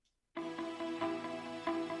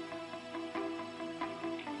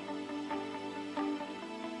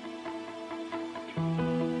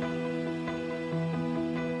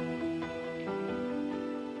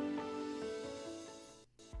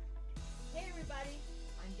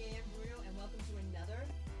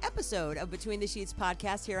episode of Between the Sheets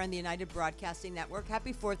podcast here on the United Broadcasting Network.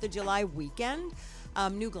 Happy 4th of July weekend.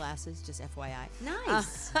 New glasses, just FYI.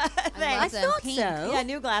 Nice. I thought so. Yeah,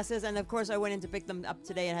 new glasses. And of course, I went in to pick them up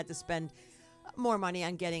today and had to spend more money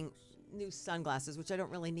on getting new sunglasses, which I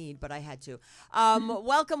don't really need, but I had to.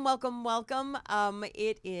 Welcome.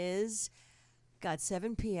 It is,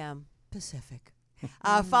 7 p.m. Pacific.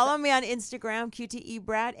 Follow me on Instagram,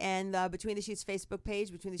 QTEBrat, and Between the Sheets Facebook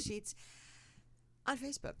page, Between the Sheets on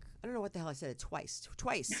Facebook. I don't know what the hell I said it twice.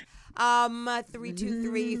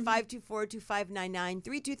 323-524-2599,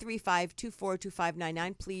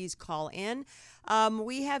 323-524-2599. Please call in.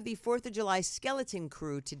 We have the 4th of July skeleton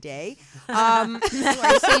crew today. Are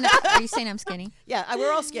you saying I'm skinny? Yeah,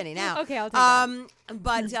 we're all skinny now. Okay, I'll take that.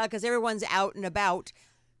 But because everyone's out and about.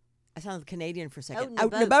 I sounded Canadian for a second.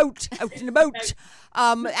 Out and about. Out and about.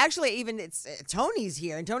 Actually, even it's Tony's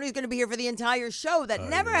here, and Tony's going to be here for the entire show. That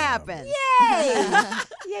never happened. Yay!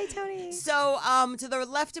 Yay, Tony. So, to the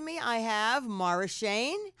left of me, I have Mara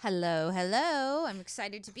Shane. Hello. I'm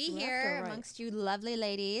excited to be Left here or right? amongst you lovely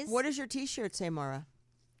ladies. What does your T-shirt say, Mara?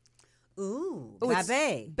 Ooh, it's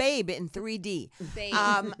babe. Babe in 3D. Babe.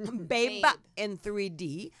 Babe in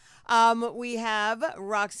 3D. We have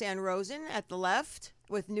Roxanne Rosen at the left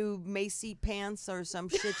with new Macy pants or some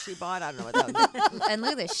shit she bought. I don't know what that was. And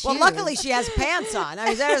look at this shoes. Well, luckily she has pants on.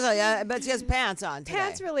 I mean, but she has pants on today.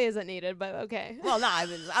 Pants really isn't needed, but okay. Well, no, I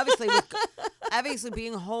mean, obviously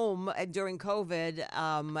being home during COVID,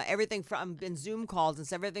 everything from in Zoom calls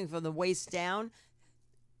and everything from the waist down,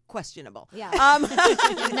 questionable. Yeah.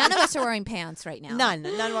 None of us are wearing pants right now. None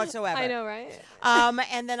whatsoever. I know, right?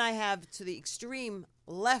 And then I have to the extreme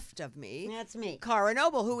left of me, That's me. Cara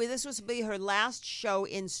Noble, this was be her last show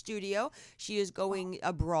in studio. She is going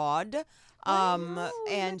abroad, and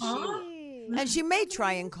she may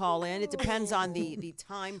try and call in. It depends on the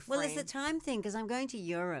time frame. Well, it's the time thing because I'm going to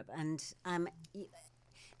Europe, and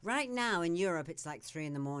right now in Europe it's like 3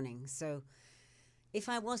 a.m. So if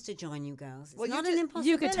I was to join you girls, it's not an impossibility.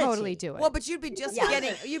 You could totally do it. Well, but you'd be just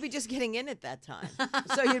getting in at that time,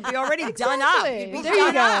 so you'd be already done up. You'd be There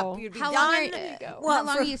you done go. up. You'd be How done. long are There you go. Well, How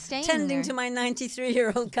long for are you staying tending there? to my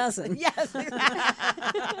 93-year-old cousin. Yes.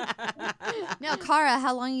 No, Cara,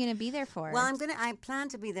 how long are you going to be there for? Well, I plan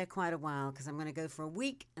to be there quite a while because I'm going to go for a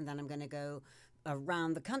week, and then I'm going to go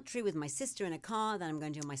around the country with my sister in a car. Then I'm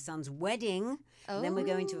going to my son's wedding. And then we're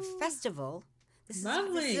going to a festival. This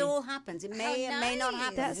all happens. It may or may not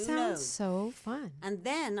happen. That Who sounds knows? so fun. And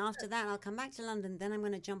then after that, I'll come back to London. Then I'm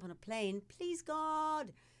going to jump on a plane, please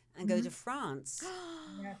God, and go to France.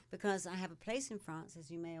 Because I have a place in France,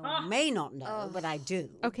 as you may or may not know, but I do.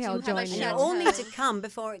 Okay, I'll you have a join And you. you all need to come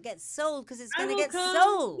before it gets sold because it's going to get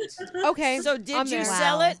sold. Okay. So did I'm you there.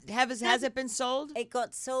 sell Wow. it? Has it been sold? It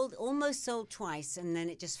got sold, almost sold twice, and then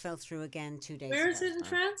it just fell through again 2 days Where ago. is it in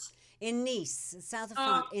France? In Nice, south of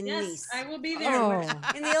France, in yes, Nice. I will be there. Oh.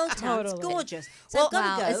 In the old town. It's Totally. gorgeous. So I've got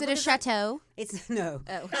wow. to go. Is it a because chateau? It's no.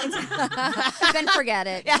 Then forget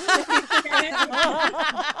it.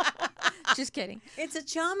 Just kidding. It's a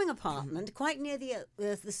charming apartment quite near the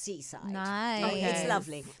seaside. Nice. Okay. It's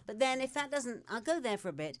lovely. But then if that doesn't, I'll go there for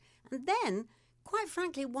a bit. And then, quite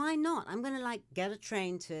frankly, why not? I'm going to get a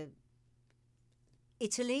train to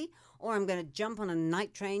Italy, or I'm going to jump on a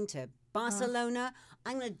night train to Barcelona.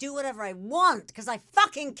 I'm going to do whatever I want because I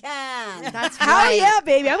fucking can. That's Hell right. yeah,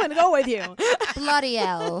 baby. I'm going to go with you. Bloody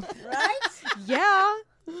hell. Right? Yeah.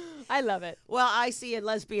 I love it. Well, I see a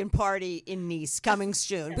lesbian party in Nice coming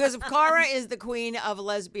soon because Cara is the queen of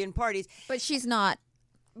lesbian parties, But she's not.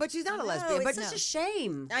 but she's not a No, lesbian. it's But such a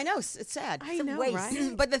shame. I know it's sad. I know, waste.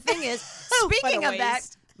 right? But the thing is, speaking of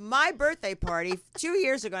that, my birthday party 2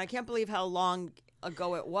 years ago, and I can't believe how long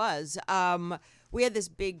ago it was. I had this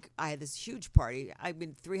huge party. I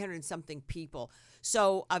mean, 300 and something people.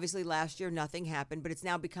 So obviously last year nothing happened, but it's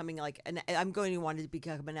now becoming I'm going to want it to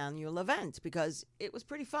become an annual event because it was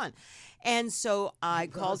pretty fun. And so I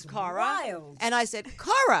called Cara wild. and I said,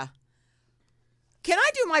 Cara, can I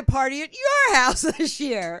do my party at your house this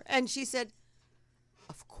year? And she said,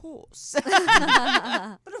 of course.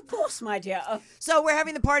 But of course, my dear. So we're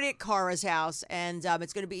having the party at Cara's house, and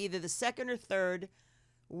it's going to be either the second or third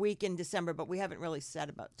week in December, but we haven't really talked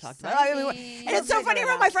about it. And it's so funny.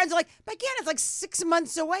 My friends are like, but again, it's like 6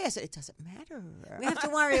 months away. I said, it doesn't matter. We have to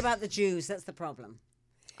worry about the Jews. That's the problem.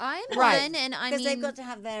 I'm Right. one, and I Because mean, they've got to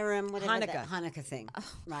have their Hanukkah. Hanukkah thing.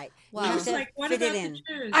 Right. wow. You have It's to like, what fit about it in. the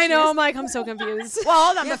Jews? I know. I'm like, I'm so confused. Well,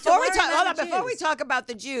 hold on. You have to Before we worry talk, about the before we Jews. talk about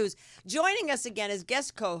the Jews, joining us again as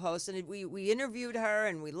guest co-host, and we interviewed her,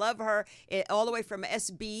 and we love her all the way from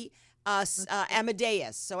SB.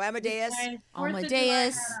 Amadeus. So Amadeus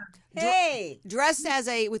Amadeus. Hey. dressed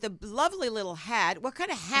with a lovely little hat. What kind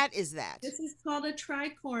of hat is that? This is called a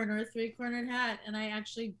tricorn or a three-cornered hat, and I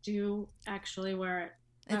actually wear it.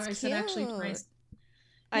 It's I said actually cute. twice.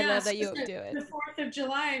 I love that so you the- do it. The 4th of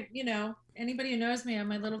July, anybody who knows me, I have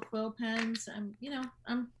my little quill pens. I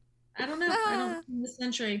don't know. I don't in the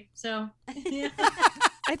century. So yeah.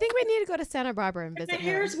 I think we need to go to Santa Barbara and my visit her.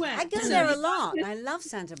 hair's wet. I go so- there a lot. I love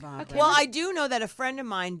Santa Barbara. Okay. Well, I do know that a friend of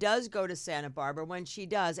mine does go to Santa Barbara. When she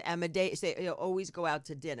does, Amadeus, they always go out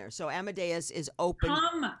to dinner. So Amadeus is open.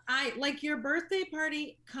 Come, I like your birthday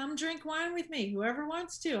party. Come drink wine with me. Whoever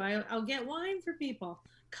wants to, I'll get wine for people.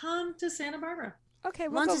 Come to Santa Barbara. Okay,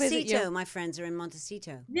 we'll go visit Montecito. you. My friends are in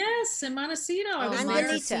Montecito. Yes, in Montecito. I was and there.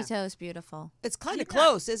 Melita. Montecito is beautiful. It's kind of Yeah.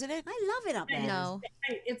 close, isn't it? I love it up there. No.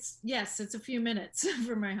 It's a few minutes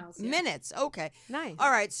from my house. yeah. Minutes. Okay. Nice.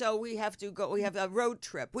 All right. So we have to go. We have a road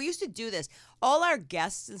trip. We used to do this. All our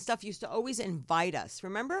guests and stuff used to always invite us.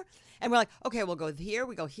 Remember? And we're like, okay, we'll go here.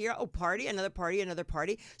 We go here. Oh, party. Another party. Another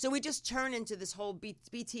party. So we just turn into this whole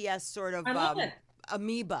BTS sort of I love it.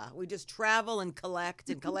 amoeba. We just travel and collect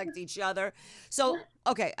each other. So,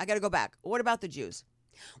 okay, I got to go back. What about the Jews?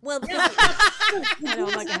 Well, I know,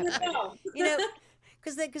 I'm like, you know,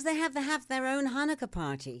 because they have their own Hanukkah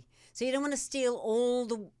party, so you don't want to steal all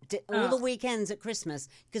the weekends at Christmas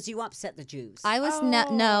because you upset the Jews. I was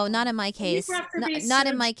no, not in my case. have to be Not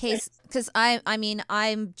in so my case because I mean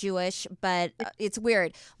I'm Jewish, but it's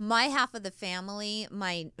weird. My half of the family,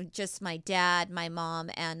 my dad, my mom,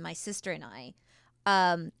 and my sister and I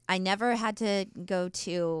never had to go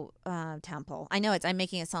to temple. I know I'm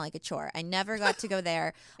making it sound like a chore. I never got to go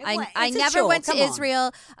there. I It's a never chore, went to come on.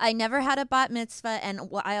 Israel. I never had a bat mitzvah, and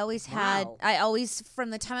I always had. Wow. I always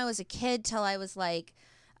from the time I was a kid till I was like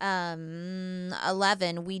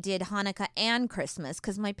 11, we did Hanukkah and Christmas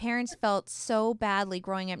because my parents felt so badly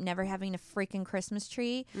growing up never having a freaking Christmas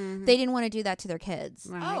tree. They didn't want to do that to their kids.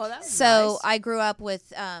 Right. Oh, that was So nice. I grew up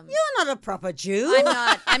with. You're not a proper Jew.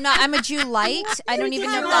 I'm a Jew light. I don't even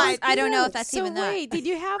know if that's. I don't know if that's so even that. wait, did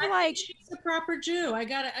you have I like? think she's a proper Jew. I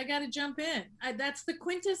gotta jump in. That's the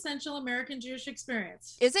quintessential American Jewish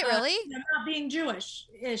experience. Is it really? Not being Jewish.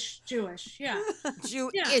 Yeah,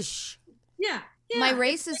 Jewish. yeah. My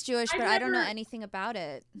race is Jewish, I've but I don't know never- anything about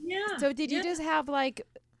it. Yeah. So did you yeah. just have like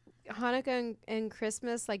Hanukkah and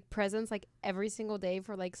Christmas like presents like every single day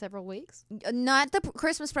for like several weeks? Not the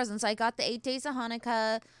Christmas presents. I got the 8 days of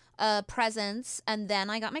Hanukkah presents, and then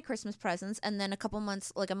I got my Christmas presents, and then a couple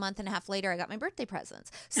months, like a month and a half later, I got my birthday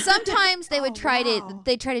presents. Sometimes they would try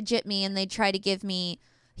to jip me, and they'd try to give me,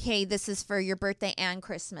 hey, this is for your birthday and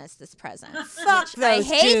Christmas, this present. Fuck I those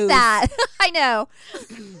hate Jews. that. I know.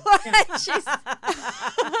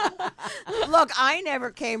 Look, I never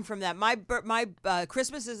came from that. My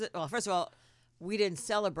Christmas is first of all, we didn't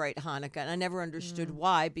celebrate Hanukkah, and I never understood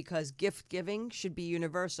why. Because gift giving should be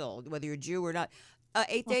universal, whether you're Jew or not.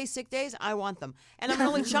 8 days, 6 days, I want them, and I'm an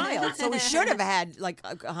only child, so we should have had like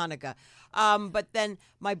a Hanukkah. But then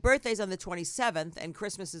my birthday's on the 27th, and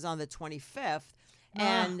Christmas is on the 25th,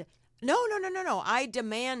 and. No. I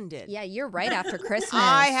demanded. Yeah, you're right after Christmas.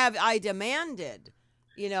 I demanded,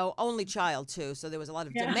 only child too. So there was a lot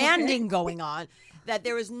of demanding going on that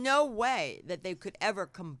there was no way that they could ever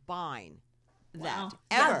combine that How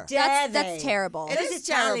ever. dare That's they? terrible. It Those is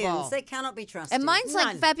Italians, terrible. they cannot be trusted. And mine's like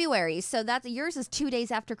None. February, so yours is 2 days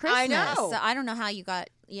after Christmas. I know. So I don't know how you got,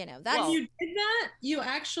 that's When you did that, you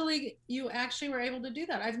actually were able to do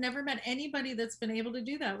that. I've never met anybody that's been able to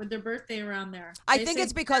do that with their birthday around there. I They think say-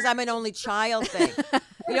 it's because I'm an only child thing.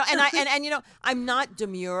 I'm not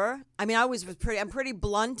demure. I mean, I'm pretty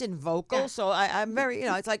blunt and vocal, so I'm very,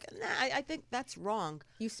 it's like, I think that's wrong.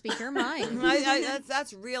 you speak your mind.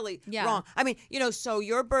 That's really Yeah. wrong. I mean, so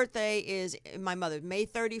your birthday is my mother, May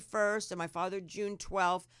 31st, and my father, June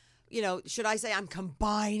 12th. Should I say I'm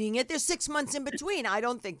combining it? There's 6 months in between. I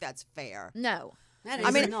don't think that's fair. No. That is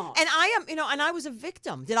I mean, not. and I am, and I was a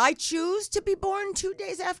victim. Did I choose to be born 2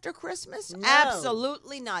 days after Christmas? No.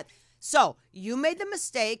 Absolutely not. So you made the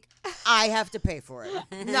mistake. I have to pay for it.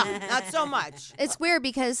 No, not so much. It's weird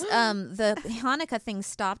because the Hanukkah thing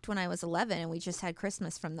stopped when I was 11, and we just had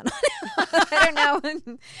Christmas from then on. I don't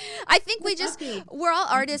know. I think we're all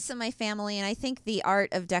artists in my family, and I think the art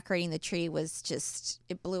of decorating the tree was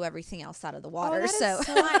it blew everything else out of the water. that is so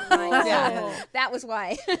Quite right. Yeah. that was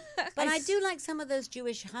why. But I do like some of those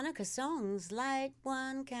Jewish Hanukkah songs, Light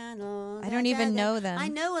One Candle. I don't even know them. I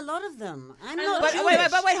know a lot of them. I'm I not love- Jewish.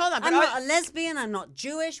 But wait, hold on. I'm not a lesbian. I'm not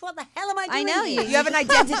Jewish. What the hell am I doing? I know, here? You have an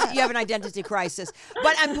identity. You have an identity crisis.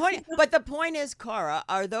 But the point is, Cara,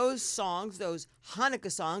 are those songs, those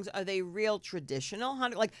Hanukkah songs, are they real traditional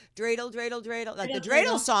Hanukkah, like dreidel, dreidel, dreidel, like the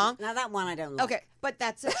dreidel song? Now that one I don't like. Okay, but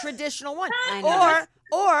that's a traditional one. I know.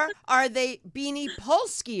 Or are they Beanie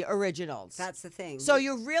Polsky originals? That's the thing. So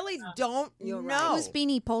you really don't You're know. right. Who's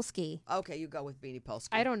Beanie Polsky? Okay, you go with Beanie Polsky.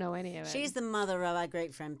 I don't know any of it. She's the mother of our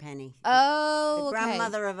great friend Penny. Oh, The okay.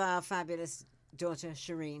 grandmother of our fabulous daughter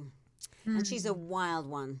Shireen. And she's a wild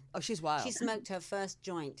one. Oh, she's wild. She smoked her first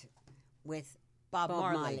joint with Bob Bob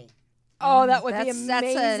Marley. Marley. Oh, that would be That's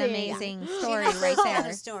amazing. an amazing story She has right a lot there.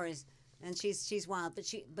 of stories, and she's wild. But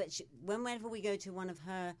whenever we go to one of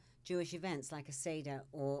her Jewish events, like a Seder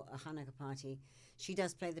or a Hanukkah party, she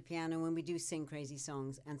does play the piano, and we do sing crazy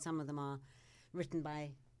songs, and some of them are written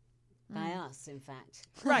by us, in fact.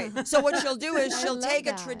 Right. So what she'll do is I she'll love take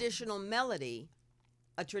that. a traditional melody,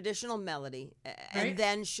 and Right.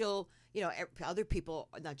 then she'll, other people,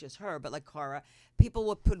 not just her, but like Cara, people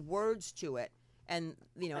will put words to it. And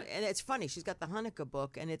and it's funny. She's got the Hanukkah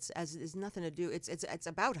book, and it's nothing to do. It's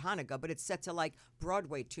about Hanukkah, but it's set to like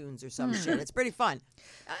Broadway tunes or some shit. It's pretty fun.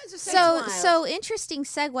 It's just So interesting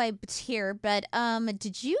segue here, but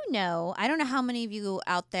did you know? I don't know how many of you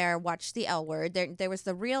out there watched the L Word. There was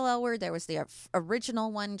the real L Word. There was the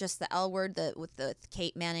original one, just the L Word, with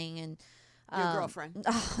Kate Manning and. your girlfriend.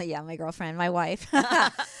 Oh yeah, my girlfriend, my wife.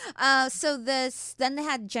 So then they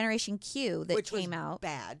had Generation Q that Which came was out.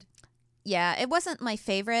 bad. Yeah, it wasn't my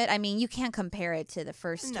favorite. I mean, you can't compare it to the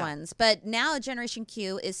first No. ones. But now Generation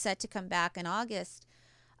Q is set to come back in August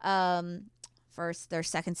for their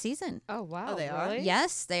second season. Oh wow. Oh, they are? really?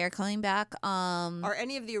 Yes, they are coming back. Are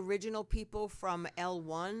any of the original people from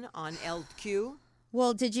L1 on LQ?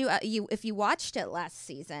 Well, did you if you watched it last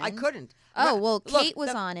season? I couldn't. Oh, Re- well, look, Kate was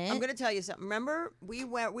on it. I'm going to tell you something. Remember, we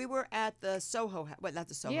were at the Soho, well, not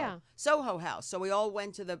the Soho, Yeah. Soho House. So we all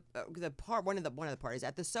went to one of the parties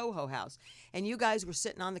at the Soho House, and you guys were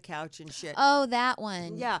sitting on the couch and shit. Oh, that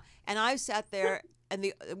one. Yeah, and I sat there,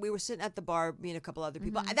 and we were sitting at the bar, me and a couple other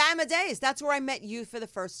people. Mm-hmm. At Amadeus, that's where I met you for the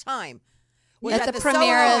first time. Was At the Soho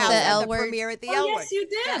premiere of House, the at L the Word. premiere at the Oh, L Word. yes, you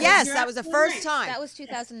did. Yes, You're that was the absolutely first right. time. That was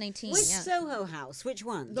 2019. Which yeah. Soho House? Which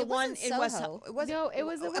one? The It one wasn't in West. Soho. It wasn't. No, it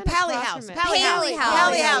was the one Pally across House. from it. Pally House. Paley House.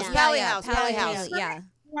 Pally Yeah, House. yeah, Pally yeah, House. Paley Pally House. House. Yeah.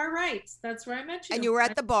 You are right. That's where I met you. And you were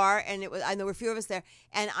at the bar, and I know there were a few of us there,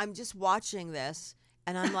 and I'm just watching this,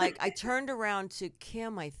 and I'm like, I turned around to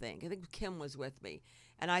Kim, I think Kim was with me,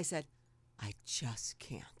 and I said, I just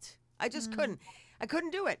can't. I just couldn't. I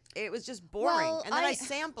couldn't do it. It was just boring. Well, And then I I-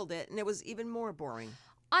 sampled it, and it was even more boring.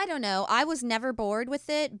 I don't know. I was never bored with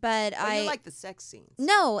it, but You like the sex scenes.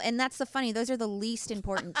 No, and that's the funny. Those are the least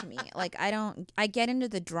important to me. Like I get into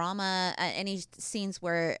the drama. Any scenes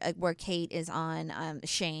where Kate is on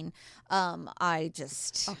Shane. I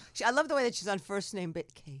just I love the way that she's on first name,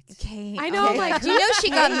 but Kate. Kate. I know, I'm like, do you know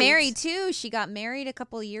she got Kate? married too? She got married a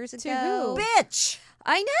couple of years ago. who? Bitch.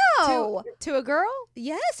 I know. To a girl?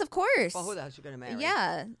 Yes, of course. Well, who the hell is she going to marry?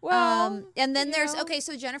 Yeah. Well, and then you there's know. okay.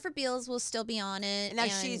 So Jennifer Beals will still be on it. And now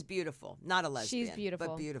and- she's beautiful. Not a lesbian. She's beautiful.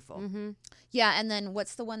 But beautiful. Mm-hmm. Yeah, and then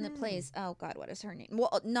what's the one that plays? Oh God, what is her name?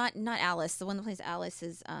 Well, not Alice. The one that plays Alice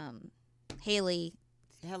is Haley.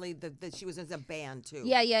 Helly, she was in a band, too.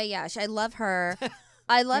 Yeah. I love her.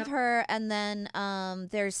 I love her. And then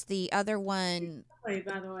there's the other one By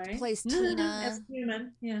the way. plays Tina. As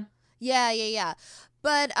human. Yeah. Yeah.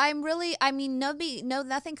 But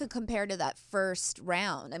nothing could compare to that first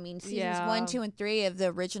round. I mean, seasons Yeah. 1, 2, and 3 of the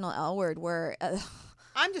original L Word were.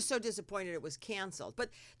 I'm just so disappointed it was canceled. But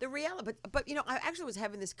the reality, but I actually was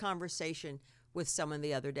having this conversation with someone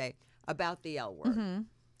the other day about the L Word.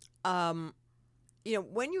 Mm-hmm.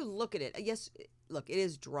 When you look at it, yes, look, it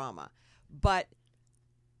is drama, but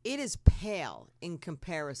it is pale in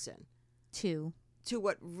comparison 2. to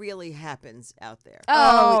what really happens out there.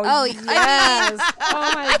 Oh, yes.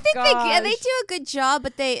 Oh my I think they gosh. do a good job,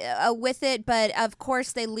 but they with it. But of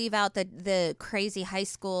course, they leave out the crazy high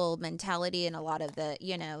school mentality and a lot of the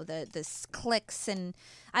the cliques, and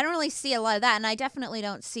I don't really see a lot of that. And I definitely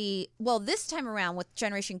don't see. Well, this time around with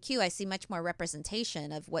Generation Q, I see much more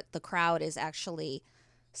representation of what the crowd is actually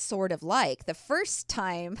sort of like. The first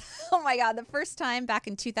time, oh my God, the first time back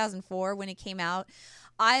in 2004 when it came out.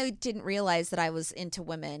 I didn't realize that I was into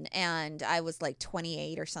women, and I was like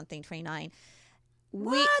 28 or something, 29.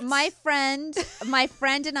 What? My friend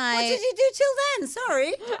and I. What did you do till then?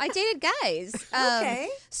 Sorry. I dated guys. Okay.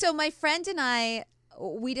 So my friend and I,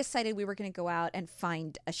 we decided we were going to go out and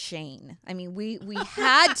find a Shane. I mean, we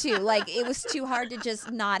had to. Like, it was too hard to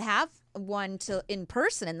just not have one in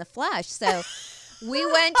person in the flesh. So We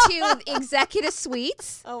went to Executive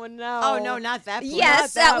Suites. Oh no. Oh no, not that. Place.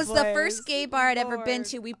 Yes, that that was the place. first gay bar I'd ever been Lord.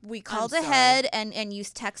 to. We called sorry. ahead and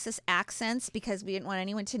used Texas accents because we didn't want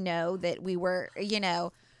anyone to know that we were,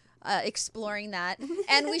 exploring that.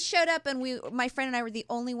 And we showed up, and my friend and I were the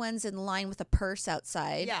only ones in line with a purse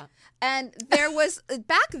outside. Yeah. And there was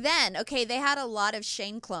back then. Okay, they had a lot of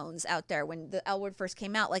Shane clones out there when the L Word first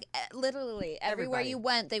came out. Like literally everywhere Everybody. you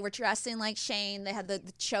went, they were dressing like Shane. They had the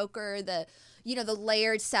choker, the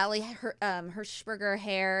layered Sally Hershberger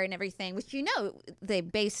hair and everything, which they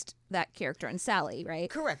based that character on Sally, right?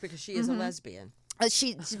 Correct, because she is a lesbian.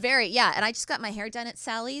 She's very, and I just got my hair done at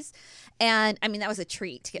Sally's, and I mean that was a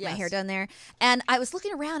treat to get my hair Yes. done there. And I was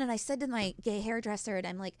looking around, and I said to my gay hairdresser, and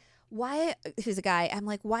I'm like, why? Who's a guy? I'm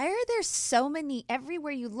like, why are there so many?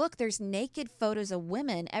 Everywhere you look, there's naked photos of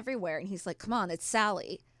women everywhere. And he's like, come on, it's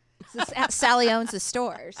Sally. Sally owns the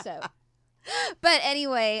store, so. But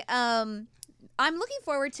anyway, I'm looking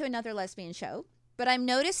forward to another lesbian show. But I'm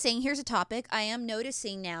noticing, here's a topic. I am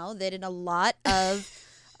noticing now that in a lot of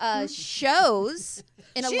shows,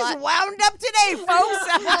 She's wound up today,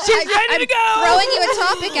 folks. She's ready to go. throwing you a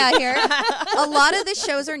topic out here. A lot of the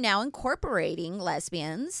shows are now incorporating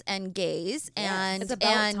lesbians and gays and It's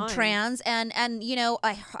about time. trans and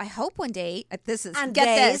I hope one day this is And get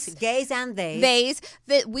gays, this gays and theys. theys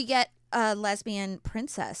that we get a lesbian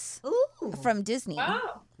princess Ooh, from Disney.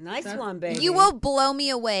 Wow. nice That- one, baby. You will blow me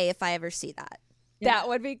away if I ever see that. That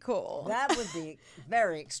would be cool. That would be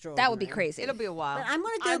very extraordinary. That would be crazy. It'll be a while. But I'm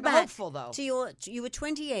going to go I'm back hopeful, though. to you were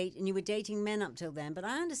 28 and you were dating men up till then, but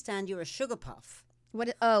I understand you're a sugar puff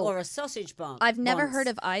What? or a sausage bomb. I've never once. heard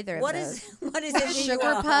of either What of is those. what is it? that you Sugar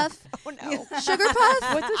are? puff? Oh no. Sugar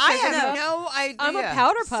puff? What's a I sugar have puff? no idea. I'm a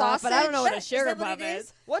powder puff, but I don't know what a Sausage? Is sugar that what puff it is.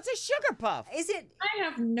 is? What's a sugar puff? Is it? I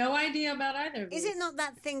have no idea about either. Of Is these. it not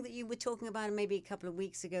that thing that you were talking about maybe a couple of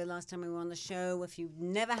weeks ago, last time we were on the show? If you've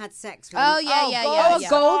never had sex with Oh them? yeah, Oh, yeah, gold yeah. Oh, yeah. a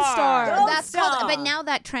gold star. Gold That's star. called, but now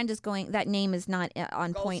that trend is going. That name is not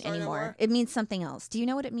on Gold point star no anymore. more? It means something else. Do you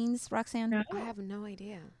know what it means, Roxanne? No. I have no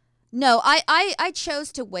idea. No, I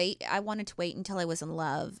chose to wait. I wanted to wait until I was in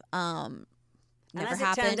love. And Never as it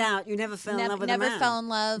happened. turned out, you never fell in love with a never man. fell in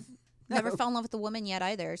love. Never fell in love with a woman yet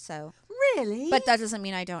either. So, Really? but that doesn't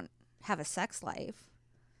mean I don't have a sex life.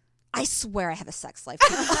 I swear I have a sex life.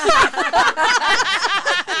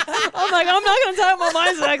 I'm like, I'm not going to talk about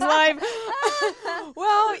my sex life.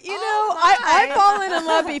 Well, I've fallen in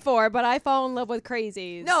love before, but I fall in love with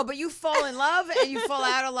crazies. No, but you fall in love and you fall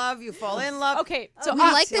out of love. You fall in love. Okay, so We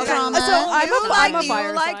like the drama. So I'm you a like, fire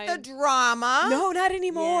you like sign. the drama. No, not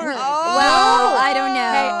anymore. Oh. Well, I don't know.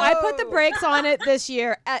 Hey, I put the brakes on it this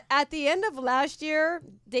year. At the end of last year,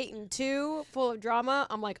 dating 2, full of drama,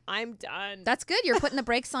 I'm like, I'm done. That's good. You're putting the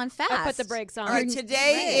brakes on fast. I put the brakes on. All right, You're-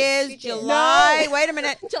 today She is did. July. Wait a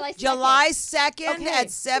minute. July 2nd Okay. at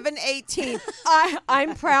 7:18.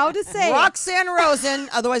 I'm proud to say. Roxanne Rosen,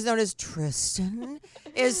 otherwise known as Tristan,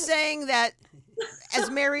 is saying that, as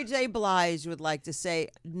Mary J. Blige would like to say,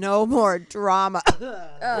 no more drama.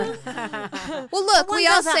 Well, look, One we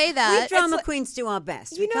all does that. say We that. drama like- queens do our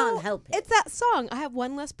best. You We know, can't help it. It's that song. I have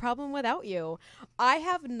one less problem without you. I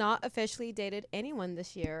have not officially dated anyone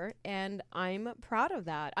this year, and I'm proud of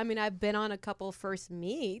that. I mean, I've been on a couple first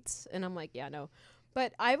meets, and I'm like, yeah, no.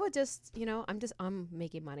 But I would just, I'm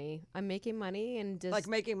making money. I'm making money and just. Like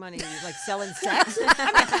making money, like selling sex.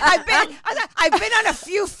 I mean, I've been on a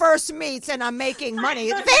few first meets and I'm making money.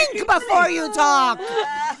 Think before you talk.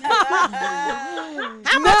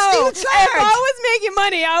 How much do you If charge? I was making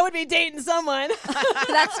money, I would be dating someone.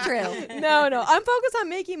 That's true. no. I'm focused on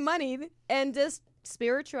making money and just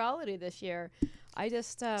spirituality this year. I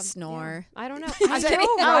just Snore. yeah, I don't know. I I said, know,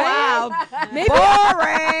 oh, right? wow. Maybe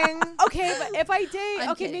Boring. Okay, but if I date, I'm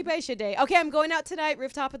okay, kidding. maybe I should date. Okay, I'm going out tonight,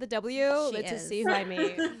 rooftop of the W. She Let's just is. see who I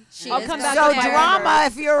meet. She I'll is come going back So to my drama,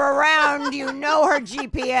 if you're around, you know her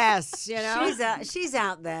GPS, you know? She's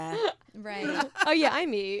out there. Right. Oh yeah, I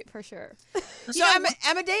meet for sure. So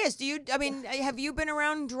Amadeus, have you been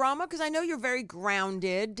around drama? Because I know you're very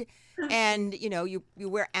grounded and, you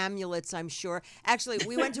wear amulets, I'm sure. Actually,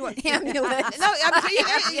 we went to a... Amulets. No, I'm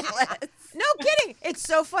saying, no kidding. It's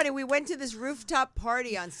so funny. We went to this rooftop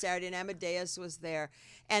party on Saturday and Amadeus was there.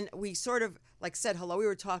 And we sort of like said hello. We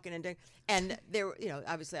were talking and there were,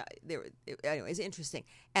 obviously anyway, it's interesting.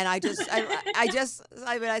 And I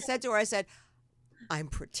said to her, I said, I'm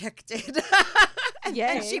protected. And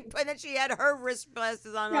Yay. then she had her wrist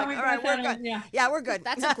glasses on. Yeah, Like, we all right, both we're had good. them, yeah. Yeah, we're good.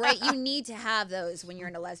 That's a great. You need to have those when you're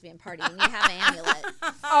in a lesbian party. You need to have an amulet.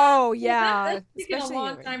 Oh yeah, That's taken a especially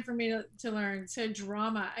long you. time for me to learn. So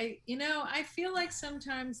drama. I feel like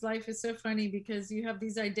sometimes life is so funny because you have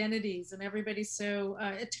these identities and everybody's so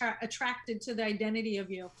attracted to the identity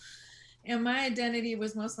of you. And my identity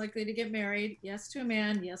was most likely to get married. Yes, to a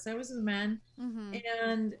man. Yes, I was a man. Mm-hmm.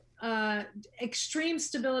 And extreme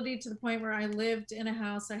stability to the point where I lived in a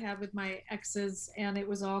house I had with my exes, and it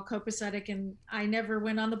was all copacetic. And I never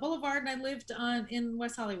went on the boulevard, and I lived in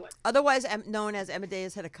West Hollywood. Otherwise known as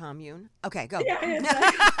Amadeus had a commune. Okay, go. Yeah,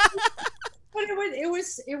 exactly. But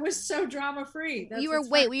it was so drama free. You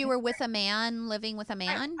were with a man, living with a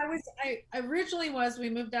man? I originally we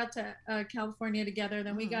moved out to California together.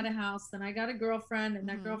 Then we got a house. Then I got a girlfriend, and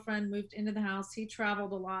that girlfriend moved into the house. He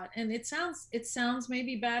traveled a lot, and it sounds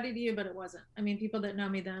maybe bad to you, but it wasn't. I mean, people that know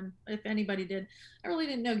me then, if anybody did, I really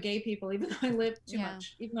didn't know gay people, even though I lived too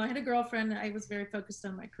much. Even though I had a girlfriend, I was very focused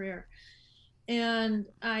on my career. And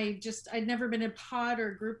I'd never been in a pod or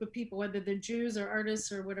a group of people, whether they're Jews or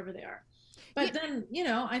artists or whatever they are. But then,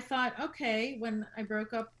 I thought, okay, when I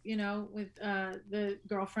broke up, with the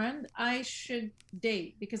girlfriend, I should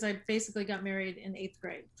date because I basically got married in 8th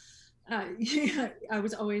grade. I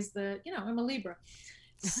was always I'm a Libra.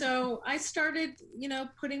 So I started,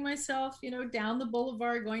 putting myself, down the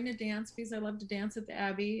boulevard, going to dance because I love to dance at the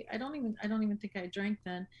Abbey. I don't even think I drank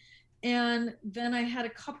then. And then I had a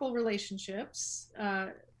couple relationships.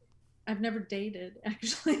 I've never dated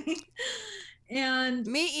actually. And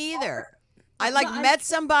Me either. I met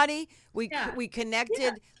somebody. We connected.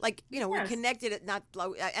 Yes. We connected at not,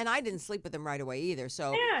 and I didn't sleep with them right away either.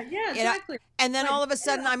 So yeah, exactly. And then all of a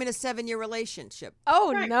sudden, I'm in a 7-year relationship.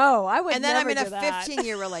 Oh Right. no, I would. And then I'm never in a do that.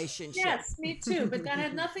 15-year relationship. Yes, me too. But that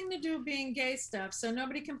had nothing to do with being gay stuff. So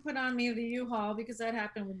nobody can put on me the U-Haul because that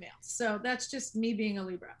happened with males. So that's just me being a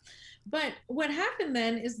Libra. But what happened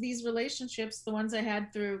then is these relationships, the ones I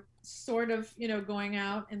had through sort of, going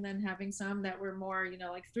out and then having some that were more,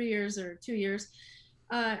 like 3 years or 2 years.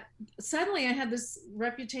 Suddenly I had this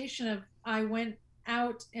reputation of I went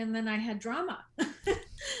out and then I had drama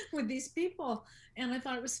with these people. And I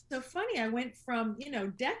thought it was so funny. I went from,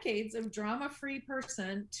 decades of drama-free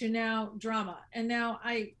person to now drama. And now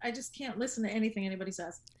I just can't listen to anything anybody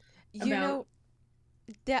says.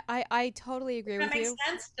 That I totally agree Did with that make you.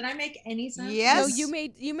 sense? Did I make any sense? Yes. No,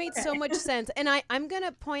 you made so much sense, and I'm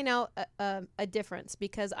gonna point out a difference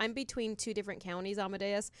because I'm between two different counties,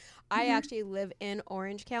 Amadeus. I actually live in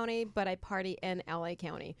Orange County, but I party in LA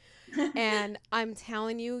County, and I'm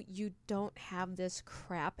telling you, you don't have this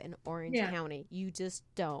crap in Orange County. You just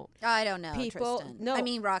don't. I don't know, People- Tristan. no. I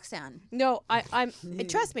mean, Roxanne. No, I'm.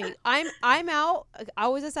 Trust me, I'm out. I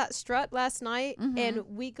was just at Strut last night, and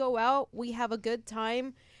we go out. We have a good time.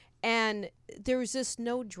 And there's just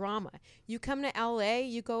no drama. You come to LA,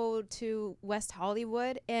 you go to West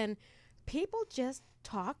Hollywood, and people just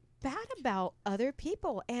talk bad about other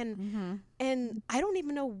people. And I don't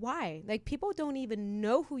even know why. Like, people don't even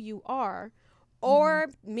know who you are. Or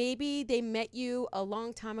maybe they met you a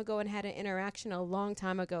long time ago and had an interaction a long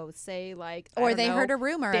time ago, say like, Or they heard a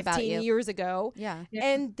rumor 15 about you. years ago. Yeah.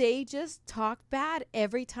 And they just talk bad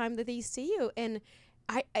every time that they see you. And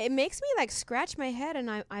it makes me like scratch my head,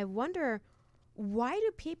 and I wonder, why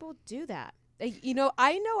do people do that?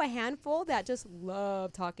 I know a handful that just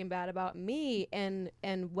love talking bad about me and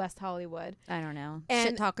West Hollywood. I don't know. And-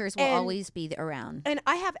 Shit talkers will and- always be around. And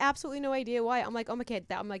I have absolutely no idea why. I'm like, oh my God,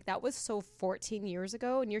 that was so 14 years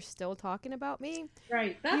ago, and you're still talking about me.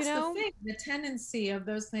 Right. That's know? the thing, the tendency of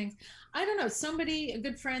those things. I don't know. Somebody, a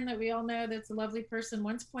good friend that we all know that's a lovely person,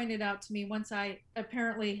 once pointed out to me, once I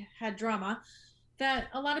apparently had drama, that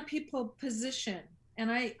a lot of people position.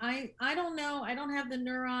 And I don't know. I don't have the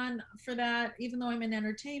neuron for that, even though I'm in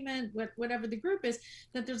entertainment, whatever the group is,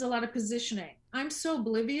 that there's a lot of positioning. I'm so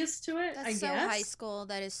oblivious to it, That's I so guess. high school.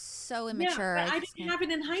 That is so immature. Yeah, but I just didn't can't- have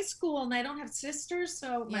it in high school, and I don't have sisters,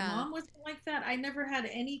 so my Yeah. mom wasn't like that. I never had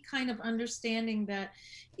any kind of understanding that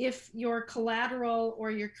if your collateral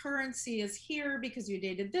or your currency is here because you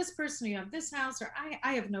dated this person, you have this house, or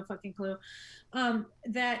I have no fucking clue,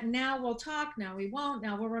 that now we'll talk, now we won't,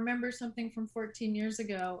 now we'll remember something from 14 years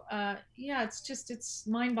ago. Yeah, it's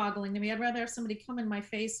mind-boggling to me. I'd rather have somebody come in my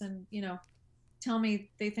face and, tell me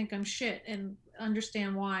they think I'm shit and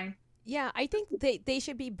understand why. Yeah, I think they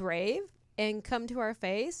should be brave and come to our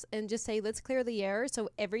face and just say, let's clear the air. So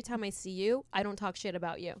every time I see you, I don't talk shit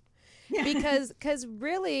about you. Yeah. Because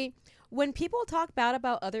really, when people talk bad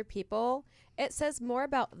about other people, it says more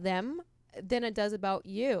about them than it does about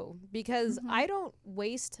you, because I don't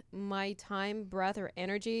waste my time, breath, or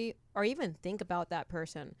energy or even think about that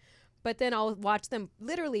person. But then I'll watch them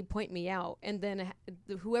literally point me out, and then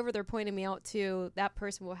whoever they're pointing me out to, that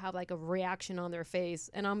person will have like a reaction on their face,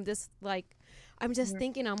 and I'm just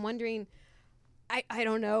thinking, I'm wondering, I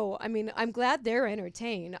don't know. I mean, I'm glad they're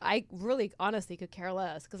entertained. I really honestly could care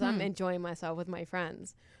less because I'm enjoying myself with my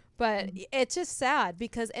friends. But it's just sad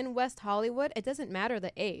because in West Hollywood, it doesn't matter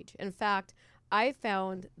the age. In fact, I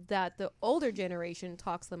found that the older generation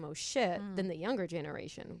talks the most shit than the younger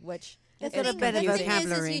generation, which It's The a thing, better the thing is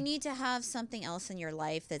vocabulary. you need to have something else in your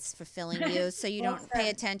life that's fulfilling you, so you don't pay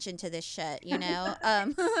attention to this shit. You know,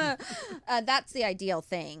 that's the ideal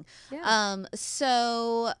thing. Yeah.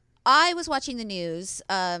 So I was watching the news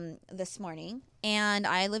this morning, and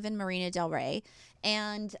I live in Marina Del Rey,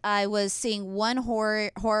 and I was seeing one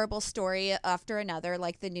horrible story after another,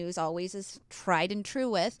 like the news always is tried and true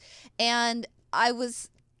with, and I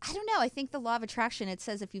don't know. I think the law of attraction, it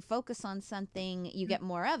says if you focus on something, you get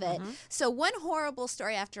more of it. So one horrible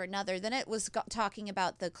story after another. Then it was talking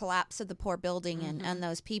about the collapse of the poor building and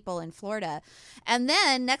those people in Florida. And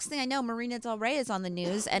then next thing I know, Marina Del Rey is on the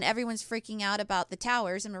news and everyone's freaking out about the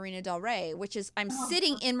towers in Marina Del Rey, which is, I'm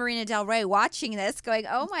sitting in Marina Del Rey watching this going,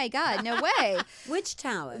 oh my God, no way. Which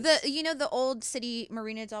towers? The old city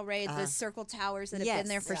Marina Del Rey, the circle towers that have been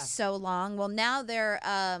there for so long. Well, now they're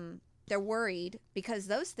worried because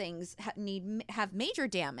those things have major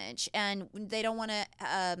damage, and they don't want to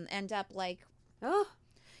end up like. Oh,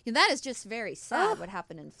 That is just very sad. What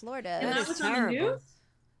happened in Florida? And that is was on the terrible. news?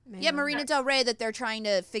 Yeah, Marina Del Rey, that they're trying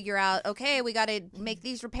to figure out. Okay, we got to make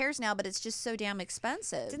these repairs now, but it's just so damn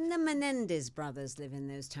expensive. didn't the Menendez brothers live in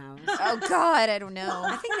those towers? Oh God, I don't know.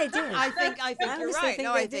 I think they did. I think you're honestly right. think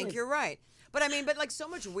No, they I think did. you're right. But I mean, like so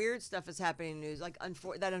much weird stuff is happening in the news, like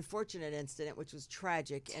that unfortunate incident, which was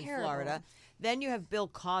tragic in Florida. Then you have Bill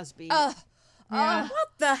Cosby. What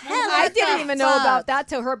the hell? I is didn't that? even know about that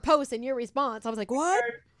till her post and your response. I was like, what?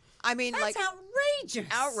 I mean, That's like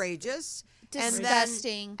outrageous.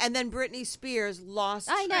 Disgusting. And then Britney Spears lost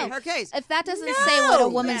I know her case. If that doesn't say what a No!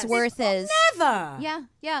 woman's Yes. worth is. Never.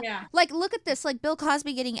 Yeah. Like, look at this. Like, Bill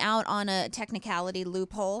Cosby getting out on a technicality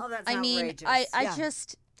loophole. Oh, that's I mean, outrageous. I Yeah.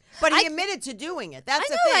 just. But he admitted to doing it. That's I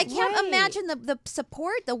the know. I thing. can't Right. imagine the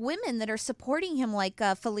support, the women that are supporting him, like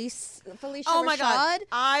Felicia Oh my Rashad. God.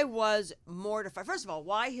 I was mortified. First of all,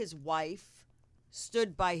 why his wife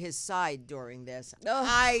stood by his side during this,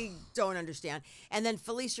 I don't understand. And then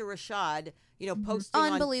Felicia Rashad, posting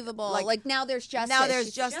on, Unbelievable. Like, now there's justice. now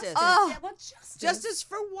there's She's- justice. Oh. Yeah, what justice? Justice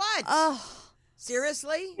for what? Oh.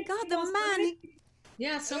 Seriously? God, the man.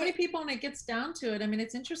 Yeah, so many people when it gets down to it. I mean,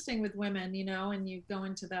 it's interesting with women, and you go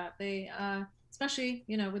into that. They, especially,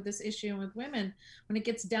 with this issue and with women, when it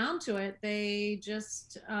gets down to it, they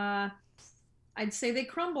just, I'd say they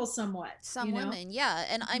crumble somewhat. Some women, yeah.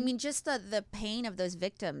 And I mean, just the pain of those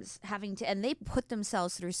victims having to, and they put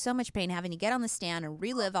themselves through so much pain having to get on the stand and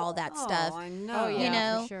relive all that stuff. Oh, I know. Oh, yeah,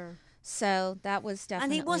 know, for sure. So that was And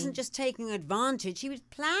definitely. he wasn't just taking advantage; he was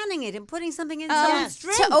planning it and putting something in Oh, someone's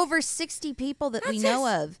drink. to over 60 people that we That's know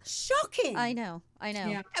just of. Shocking. I know.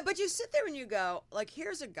 Yeah. But you sit there and you go, like,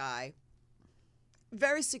 here's a guy,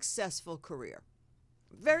 very successful career,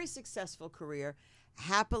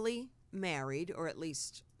 happily married, or at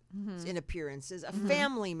least in appearances, a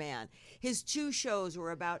family man. His 2 shows were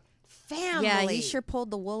about family. Yeah, he sure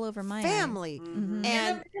pulled the wool over my eyes. family. And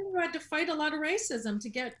And he had to fight a lot of racism to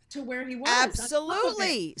get to where he was.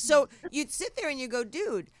 absolutely. So you'd sit there and you go,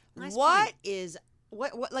 dude, Nice what point. is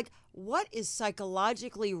what is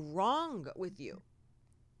psychologically wrong with you?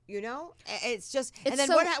 It's just. It's and then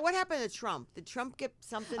so- what happened to Trump? Did Trump get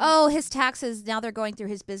something? Oh, his taxes. Now they're going through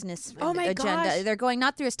his business Oh my agenda. gosh. They're going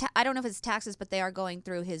not through his. I don't know if it's taxes, but they are going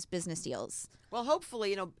through his business deals. Well,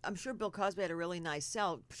 hopefully, I'm sure Bill Cosby had a really nice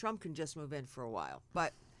sell. Trump can just move in for a while,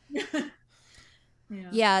 but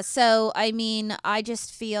Yeah. So I mean, I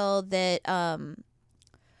just feel that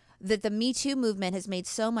that the Me Too movement has made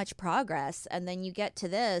so much progress, and then you get to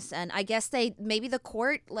this, and I guess maybe the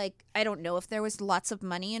court, like, I don't know if there was lots of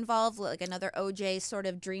money involved, like another OJ sort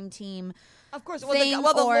of dream team of course, thing,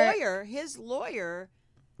 his lawyer,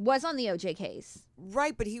 was on the OJ case.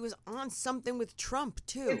 right? But he was on something with Trump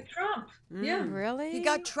too. With Trump. Yeah. Really? He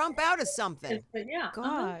got Trump out of something. But yeah.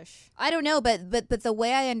 Gosh. I don't know, but the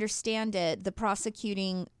way I understand it, the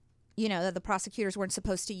prosecuting, that the prosecutors weren't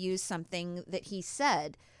supposed to use something that he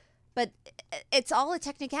said, but it's all a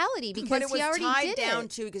technicality because But it was he already tied did down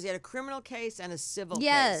it. to because he had a criminal case and a civil case.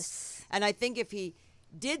 Yes. And I think if he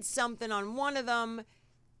did something on one of them,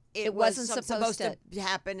 it wasn't was supposed to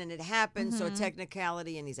happen, and it happened. So a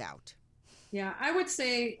technicality, and he's out. Yeah, I would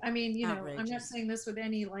say, I mean, I'm not Outrageous. saying this with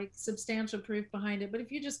any like substantial proof behind it, but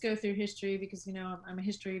if you just go through history, because I'm a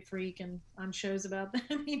history freak and on shows about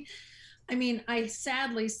that. I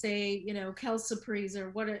sadly say, Kel Surprise,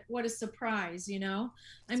 what a surprise,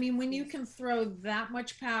 I mean, when you can throw that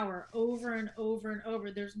much power over and over and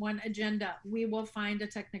over, there's one agenda. We will find a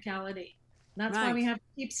technicality. That's why we Right. have to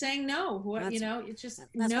keep saying no. That's- It's just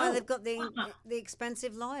That's no. why they've got Uh-uh. the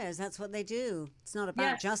expensive lawyers. That's what they do. It's not about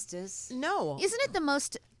Yes. justice. No.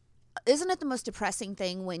 Isn't it the most depressing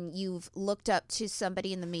thing when you've looked up to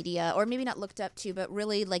somebody in the media, or maybe not looked up to, but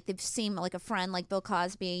really like they've seen like a friend like Bill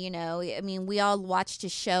Cosby, I mean, we all watched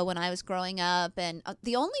his show when I was growing up, and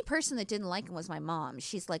the only person that didn't like him was my mom.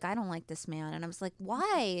 She's like, I don't like this man. And I was like,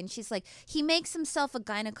 why? And she's like, he makes himself a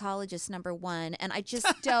gynecologist, number one, and I just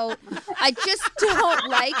don't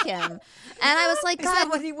like him. And I was like, Is that God,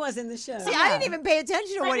 what he was in the show? See, I didn't even pay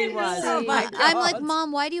attention to what he didn't was. know. Oh my I'm like, God.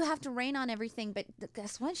 Mom, why do you have to rain on everything? But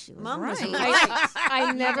guess what? She was Mom was right. right.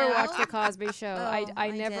 I never know? watched the Cosby Show. Oh,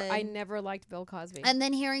 I did. never liked Bill Cosby. And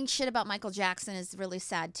then hearing shit about Michael Jackson is really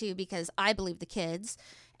sad too, because I believe the kids,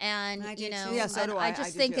 and I do too. Yeah, so and do I I. just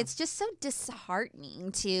I do think too. it's just so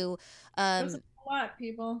disheartening to There's a lot,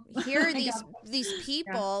 people. hear I these got it. these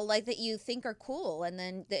people like that you think are cool, and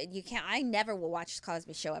then that you can't. I never will watch the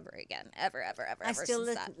Cosby Show ever again, ever. I still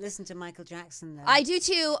since that. listen to Michael Jackson though. I do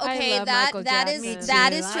too. I Okay, love that Michael that is Jackson. Me that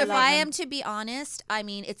too. is I true. If love I him. am to be honest, I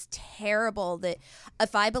mean, it's terrible that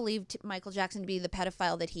if I believed Michael Jackson to be the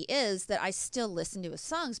pedophile that he is, that I still listen to his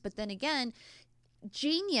songs. But then again,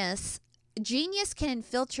 genius can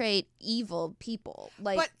infiltrate evil people.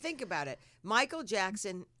 Like, But think about it. Michael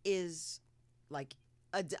Jackson is like,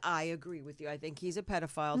 I agree with you. I think he's a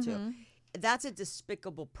pedophile too. That's a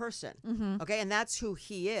despicable person. Okay, and that's who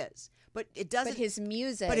he is. But it doesn't. but his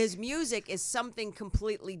music. But his music is something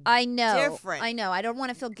completely I know. different. I know. I don't want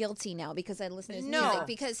to feel guilty now because I listen to his No. music,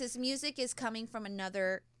 because his music is coming from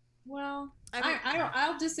another. Well, I mean-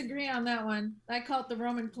 I'll disagree on that one. I call it the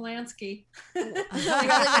Roman Polanski. Really,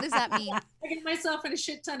 what does that mean? I get myself in a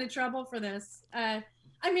shit ton of trouble for this.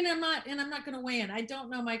 I'm not going to weigh in. I don't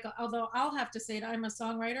know Michael, although I'll have to say it. I'm a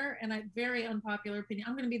songwriter, and I very unpopular opinion.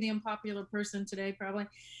 I'm going to be the unpopular person today, probably.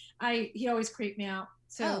 He always creeped me out.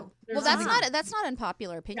 So Well, there's that's that. not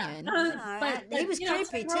unpopular opinion. But he was it's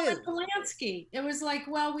creepy like Roman too. Polanski. It was like,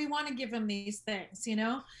 well, we want to give him these things,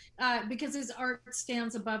 because his art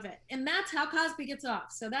stands above it, and that's how Cosby gets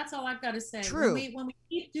off. So that's all I've got to say. True. When we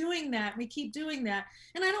keep doing that,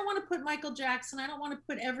 and I don't want to put Michael Jackson. I don't want to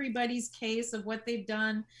put everybody's case of what they've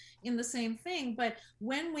done in the same thing. But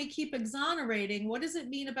when we keep exonerating, what does it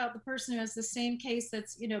mean about the person who has the same case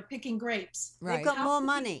that's picking grapes? Right. They've got more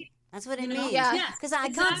money. That's what it means. Yeah. Yes, Because I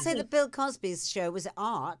can't say exactly. that Bill Cosby's show was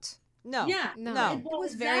art. No. Yeah, No. It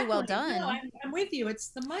was very well exactly. done. No, I'm with you. It's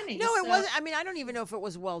the money. No, it So- wasn't. I mean, I don't even know if it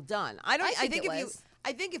was well done. I think it if was.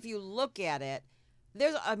 I think if you look at it,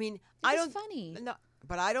 there's. I mean, It I was don't. funny. No,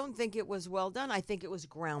 but I don't think it was well done. I think it was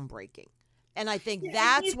groundbreaking, and I think Yeah,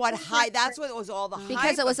 that's it what was That's what was all the hype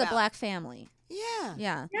Because it was a about. black family. Yeah.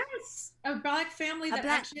 Yeah. Yes, a black family that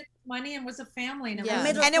black- actually had money and was a family. And Yeah. A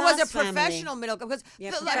middle And it was a class family. professional middle because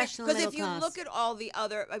Yeah, professional if middle you class. look at all the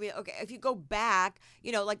other, I mean, okay, if you go back,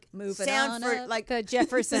 like Move it Sanford, on up. like The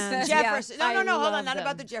Jeffersons. Jefferson. Yeah, no, hold on, love not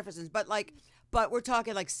about the them. Jeffersons, but we're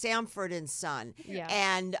talking like Sanford and Son, Yeah.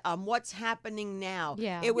 and what's happening now.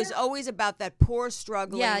 Yeah. It was always about that poor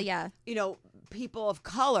struggling. Yeah. People of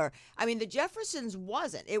color. I mean, the Jeffersons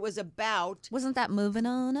wasn't. It was about Wasn't that moving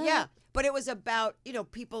on up? yeah, but it was about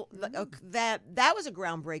people that was a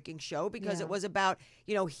groundbreaking show because Yeah. it was about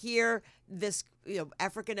here this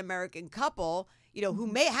African American couple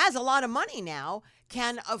who has a lot of money now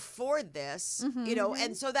can afford this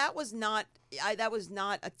and so that was not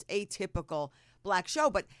a atypical black show,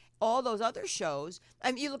 but all those other shows.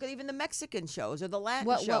 I mean, you look at even the Mexican shows or the Latin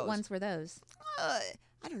shows. What ones were those?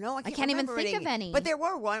 I don't know. I can't even remember think of any. But there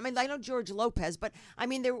were one. I mean, I know George Lopez, but I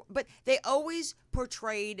mean, but they always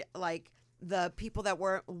portrayed like the people that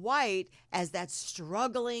weren't white as that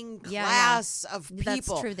struggling Yeah, class of people.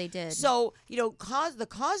 That's true, they did. So the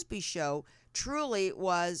Cosby Show truly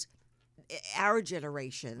was our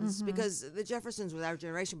generations Mm-hmm. because the Jeffersons was our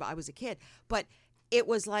generation, but I was a kid. But it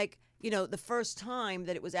was like the first time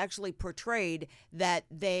that it was actually portrayed that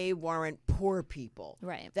they weren't poor people,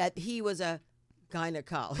 Right. That he was a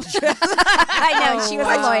gynecologist. I know. She was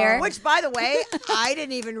a lawyer. Which, by the way, I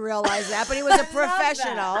didn't even realize that, but he was a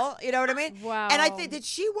professional. You know what I mean? Wow. And I think, did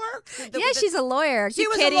she work? Yeah, she's a lawyer. She You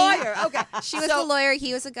was kidding? a lawyer. Okay. She was So- a lawyer.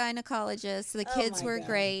 He was a gynecologist. The kids my were God.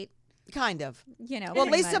 great. Kind of. You know, Well,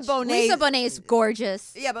 pretty Lisa much. Bonet- Lisa Bonet is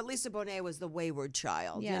gorgeous. Yeah, but Lisa Bonet was the wayward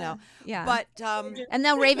child, Yeah. you know. Yeah. But And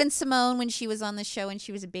now Raven Simone, when she was on the show and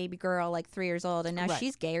she was a baby girl, like 3 years old, and now Right.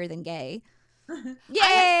 she's gayer than gay. Yay!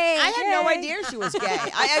 I had no Yay! idea she was gay.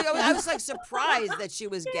 I was like surprised that she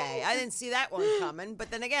was gay. I didn't see that one coming. But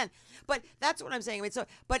then again, but that's what I'm saying. I mean, so,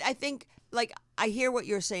 but I think like I hear what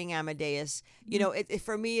you're saying, Amadeus. You know,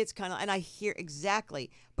 for me, it's kind of, and I hear exactly.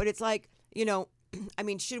 But it's like, you know, I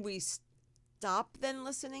mean, should we stop then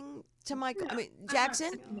listening to Michael? I mean,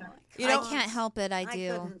 Jackson. You know, I can't help it. I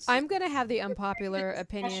do. couldn't. I'm gonna have the unpopular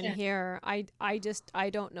opinion Question. here. I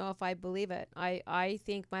don't know if I believe it. I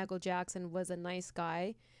think Michael Jackson was a nice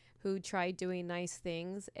guy who tried doing nice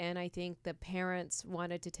things, and I think the parents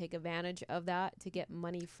wanted to take advantage of that to get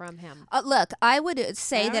money from him. Look, I would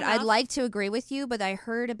say Fair that I'd enough. like to agree with you, but I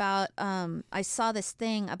heard about, I saw this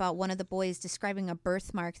thing about one of the boys describing a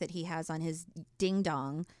birthmark that he has on his ding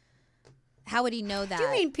dong. How would he know that? Do you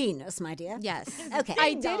mean penis, my dear? Yes. Okay.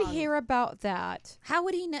 I did hear about that. How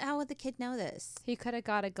would he know? How would the kid know this? He could have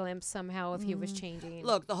got a glimpse somehow if he was changing.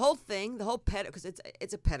 look, the whole thing, the whole because it's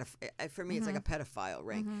a pedophile. For me, it's like a pedophile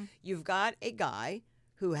ring. You've got a guy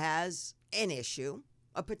who has an issue,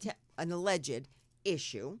 an alleged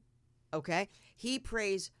issue. Okay, he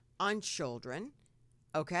preys on children.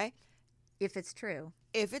 Okay, If it's true.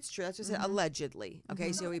 if it's true, that's what I said, allegedly.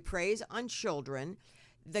 Okay, so he preys on children.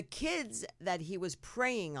 The kids that he was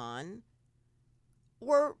preying on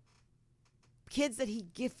were kids that he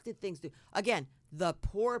gifted things to. Again, the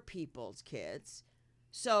poor people's kids.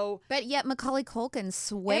 So, But yet Macaulay Culkin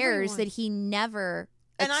swears Everyone. that he never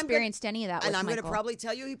And I'm gonna- experienced any of that and with I'm going to Michael. probably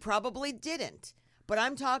tell you he probably didn't. But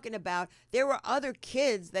I'm talking about there were other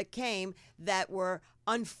kids that came that were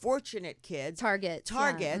unfortunate kids. Targets. yeah,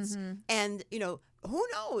 Targets. mhm. And, you know, who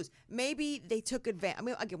knows? Maybe they took advantage. I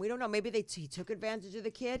mean, again, we don't know. Maybe he took advantage of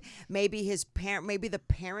the kid. Maybe maybe the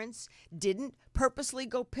parents didn't purposely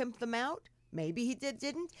go pimp them out. Maybe he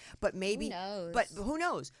didn't. But maybe. knows? But who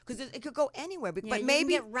knows? Because it could go anywhere. Yeah, But you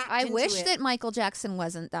maybe. can get wrapped I into wish it. that Michael Jackson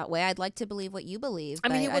wasn't that way. I'd like to believe what you believe. I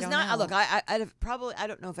mean, but he was don't not. know. Look, I'd have probably. I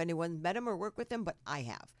don't know if anyone met him or worked with him, but I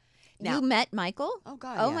have. Now, you met Michael? Oh,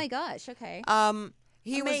 God, Oh yeah. my gosh. Okay.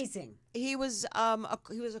 he Amazing. he was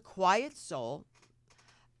a quiet soul.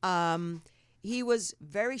 He was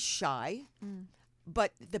very shy,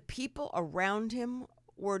 but the people around him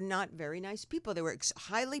were not very nice people. They were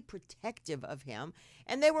highly protective of him,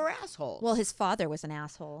 and they were assholes. Well, his father was an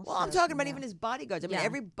asshole. Well, I'm so, talking about yeah. even his bodyguards. I mean, Yeah.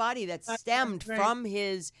 everybody that stemmed right. from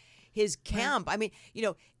his camp. I mean, you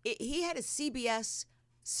know, he had a CBS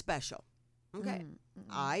special. Okay,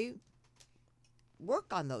 I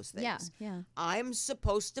work on those things. Yeah, yeah. I'm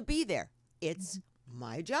supposed to be there. It's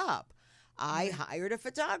my job. I hired a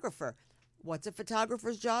photographer. What's a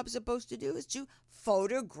photographer's job supposed to do is to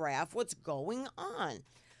photograph what's going on.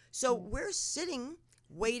 So we're sitting,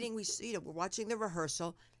 waiting. We're watching the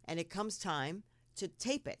rehearsal, and it comes time to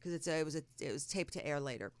tape it because it was taped to air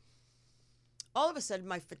later. All of a sudden,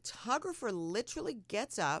 my photographer literally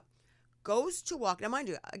gets up, goes to walk. Now, mind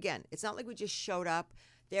you, again, it's not like we just showed up.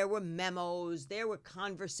 There were memos, there were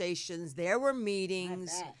conversations, there were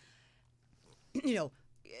meetings. You know,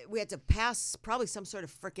 we had to pass probably some sort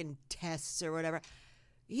of freaking tests or whatever.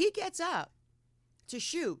 He gets up to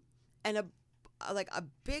shoot, and a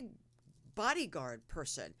big bodyguard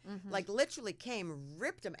person, like literally came,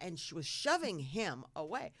 ripped him, and was shoving him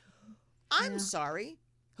away. I'm sorry.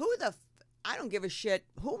 I don't give a shit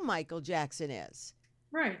who Michael Jackson is.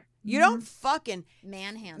 Right. You don't fucking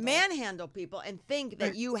Manhandle. people and think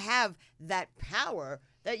that you have that power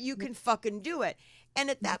that you can fucking do it. And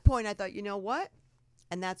at that point, I thought, you know what?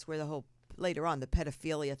 And that's where the whole later on the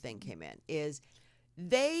pedophilia thing came in. Is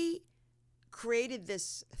they created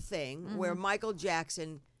this thing where Michael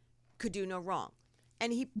Jackson could do no wrong,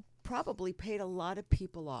 and he probably paid a lot of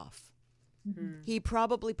people off. He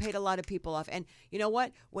probably paid a lot of people off. And you know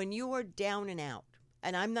what? When you are down and out,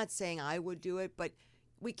 and I'm not saying I would do it, but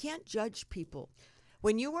we can't judge people.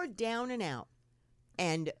 When you are down and out,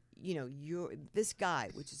 and you know this guy,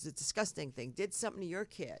 which is a disgusting thing, did something to your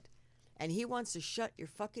kid, and he wants to shut your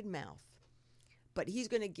fucking mouth, but he's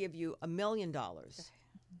going to give you $1 million.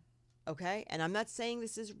 Okay? And I'm not saying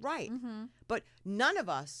this is right, but none of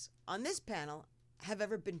us on this panel have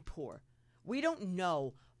ever been poor. We don't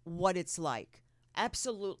know what it's like.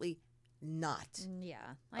 Absolutely not. Yeah.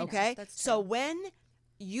 I know. Okay? That's So true. when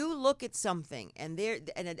you look at something and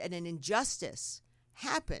an injustice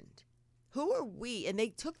happened, who are we? And they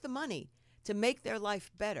took the money to make their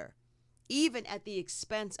life better. even at the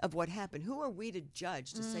expense of what happened. Who are we to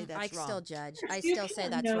judge to say that's I wrong? still judge. I You still say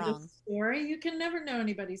can't that's know the wrong. story. You can never know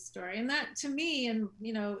anybody's story. And that, to me, and,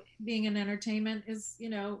 being in entertainment is,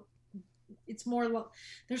 it's more,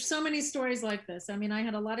 there's so many stories like this. I mean, I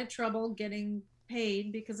had a lot of trouble getting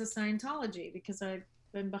paid because of Scientology, because I've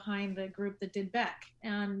been behind the group that did Beck,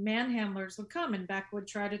 and manhandlers would come and Beck would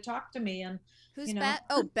try to talk to me. And Who's Beck?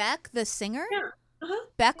 Oh, Beck, the singer? Yeah. Uh-huh.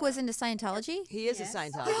 Beck was into Scientology? He is Yes. a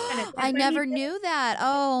Scientologist. I never knew that.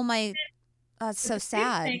 Oh, my. That's so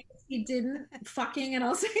sad. He didn't fucking, and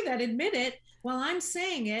I'll say that, admit it, while I'm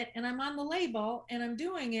saying it, and I'm on the label, and I'm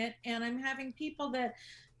doing it, and I'm having people that,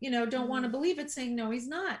 don't want to believe it saying, no, he's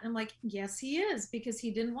not. I'm like, yes, he is, because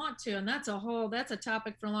he didn't want to. And that's a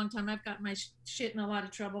topic for a long time. I've got my shit in a lot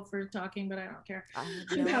of trouble for talking, but I don't care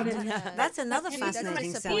about it. That's another And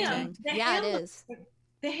fascinating that's subject. disappointing. The Yeah, it handlers- is.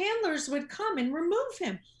 The handlers would come and remove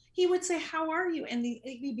him. He would say, how are you? And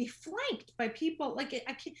he'd be flanked by people. Like,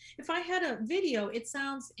 I can't, if I had a video, it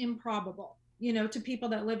sounds improbable, to people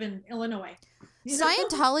that live in Illinois.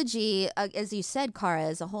 Scientology, as you said, Cara,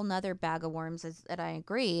 is a whole nother bag of worms, and I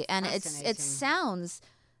agree. And it Fascinating. sounds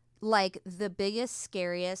like the biggest,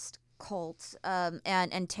 scariest cult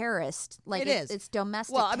and terrorist. Like It is. It's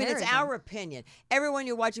domestic. Well, I mean, it's terrorism. our opinion. Everyone,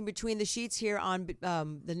 you're watching Between the Sheets here on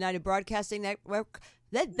the United Broadcasting Network.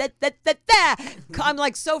 I'm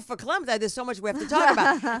like so verklempt. There's so much we have to talk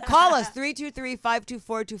about. Call us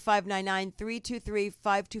 323-524-2599.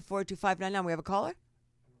 323-524-2599. We have a caller.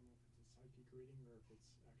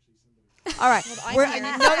 All right.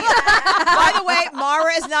 By the way,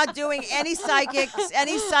 Mara is not doing any psychic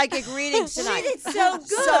readings tonight. She did so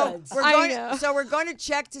good. So we're going to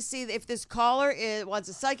check to see if this caller wants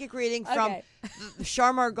a psychic reading from Okay.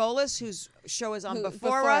 Shar Margolis, whose show is on Who-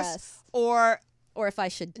 before before us, us. or Or if I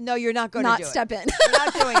should no, you're not going not to do step it. in. You're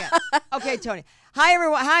not doing it. Okay, Tony. Hi,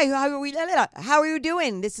 everyone. Hi. How are you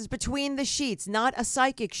doing? This is Between the Sheets, not a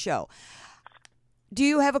psychic show. Do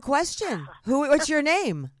you have a question? What's your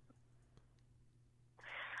name?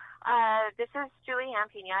 This is Julie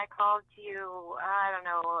Hampini. I called you, I don't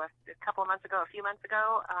know, a few months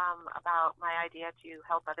ago, about my idea to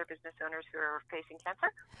help other business owners who are facing cancer,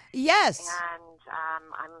 Yes, and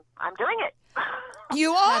I'm doing it.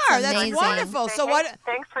 you are. That's amazing. wonderful. So what?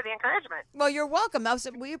 Thanks for the encouragement. Well, you're welcome. Now,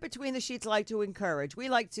 so we at Between the Sheets like to encourage. We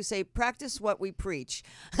like to say, practice what we preach.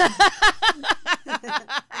 Yeah.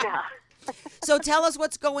 So tell us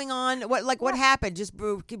what's going on. What happened? Just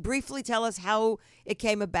briefly tell us how it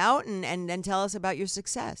came about, and then tell us about your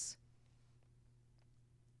success.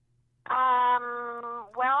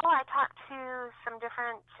 Well, I talked to some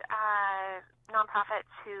different nonprofits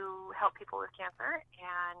who help people with cancer,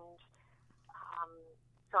 and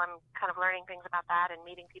so I'm kind of learning things about that and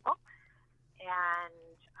meeting people. And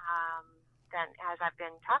then as I've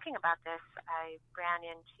been talking about this, I ran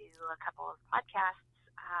into a couple of podcasts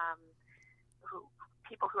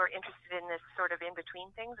people who are interested in this sort of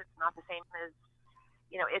in-between things. It's not the same as,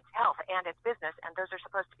 it's health and it's business, and those are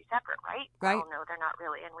supposed to be separate, right? Right. Oh, no, they're not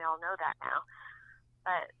really, and we all know that now.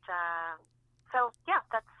 But, so, yeah,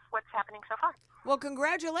 that's what's happening so far. Well,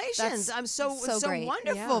 congratulations. That's I'm so great.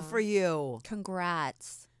 wonderful Yeah. for you.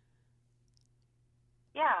 Congrats.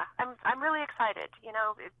 Yeah, I'm really excited.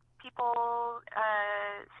 People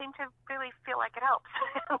seem to really feel like it helps.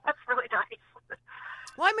 That's really nice.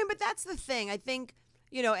 Well, I mean, but that's the thing. I think,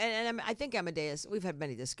 I think Amadeus, we've had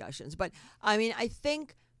many discussions, but I mean, I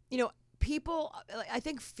think, people, I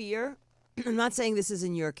think fear, I'm not saying this is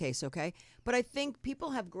in your case, okay? But I think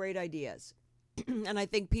people have great ideas. And I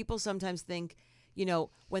think people sometimes think,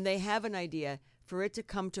 when they have an idea, for it to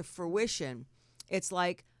come to fruition, it's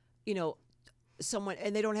like, someone,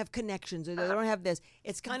 and they don't have connections or they don't have this.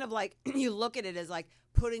 It's kind of like you look at it as like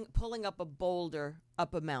pulling up a boulder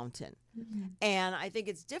up a mountain. Mm-hmm. And I think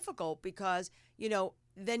it's difficult because,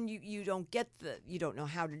 then you don't get you don't know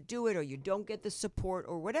how to do it, or you don't get the support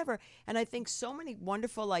or whatever. And I think so many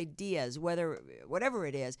wonderful ideas, whatever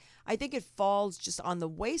it is, I think it falls just on the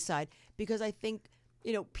wayside because I think,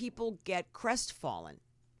 people get crestfallen,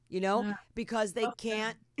 because they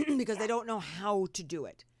can't, because they don't know how to do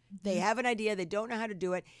it. They have an idea, they don't know how to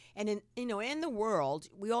do it. And in the world,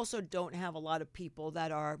 we also don't have a lot of people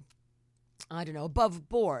that are, I don't know, above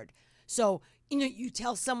board. So, you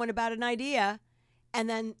tell someone about an idea, and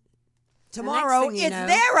then tomorrow thing you it's know-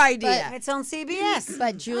 their idea. It's on CBS.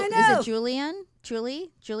 But I is know. it Julianne?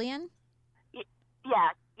 Julianne?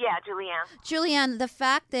 Yeah, Julianne. Julianne, the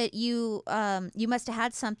fact that you must have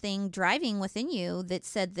had something driving within you that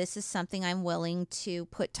said this is something I'm willing to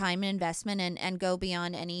put time and investment and go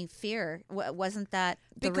beyond any fear. Wasn't that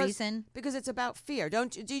the reason? Because it's about fear.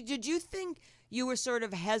 Did you think you were sort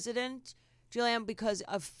of hesitant, Julianne, because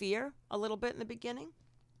of fear a little bit in the beginning?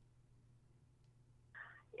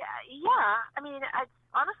 Yeah. I mean,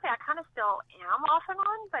 honestly, I kind of still am off and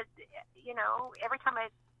on, but every time I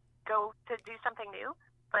go to do something new,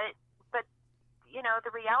 but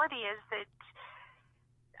the reality is that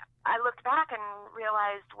I looked back and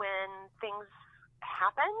realized when things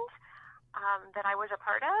happened that I was a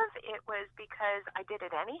part of, it was because I did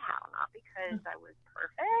it anyhow, not because I was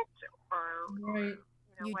perfect or Right.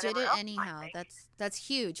 You whatever did it else might anyhow. think. That's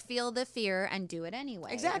huge. Feel the fear and do it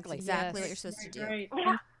anyway. Exactly. That's exactly what Yes. you're supposed to do. Right. Yeah.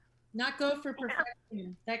 And not go for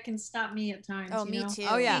perfection. That can stop me at times. Oh, you me know? too.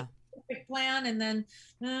 Oh, yeah. Perfect plan, and then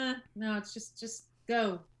no, it's just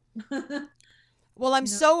go. Well, I'm No.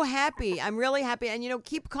 so happy. I'm really happy, and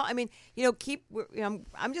keep call. I mean, keep.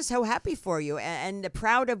 I'm just so happy for you, and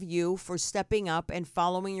proud of you for stepping up and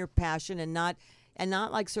following your passion, and not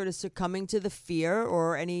like sort of succumbing to the fear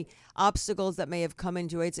or any obstacles that may have come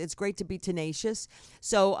into it. It's great to be tenacious.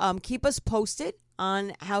 So keep us posted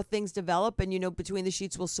on how things develop, and Between the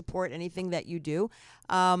Sheets will support anything that you do.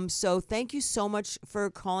 So thank you so much for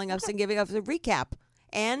calling us and giving us a recap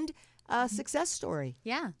and a success story.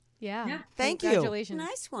 Yeah. Yeah. Yeah. Thank you. Congratulations.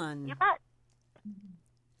 Nice one. You bet.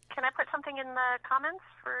 Can I put something in the comments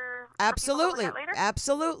for people to look Absolutely, at later?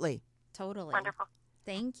 absolutely. Totally. Wonderful.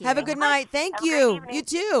 Thank you. Have a good night. Thank Have a great you. evening. You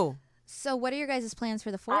too. So, what are your guys' plans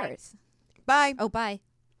for the Bye. 4th? Bye. Oh, bye.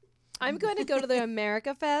 I'm going to go to the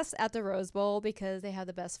America Fest at the Rose Bowl because they have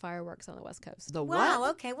the best fireworks on the West Coast. The Wow. what?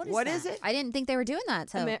 Okay. What is What that? is it? I didn't think they were doing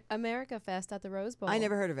that. So, America Fest at the Rose Bowl. I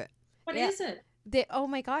never heard of it. What Yeah. is it? Oh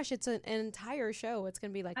my gosh, it's an entire show. It's going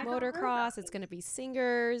to be like I don't know motocross. about It's going to be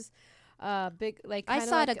singers. Big like. I kinda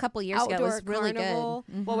saw it a like couple years ago. It was outdoor really carnival.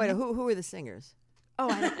 good. Well, wait. Who are the singers? Oh,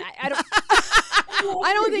 I don't.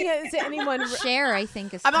 I don't think it's anyone. Cher, I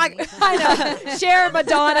think, is I'm like, coming. I know. Cher,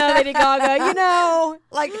 Madonna, Lady Gaga.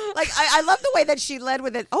 like I love the way that she led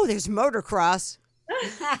with it. Oh, there's motocross.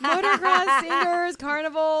 Motocross, singers,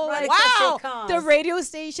 carnival. Right, Like, Wow. cars. the radio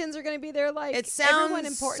stations are going to be there. Like It everyone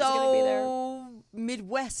sounds important is going to be there. so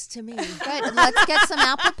Midwest to me. Good. Let's get some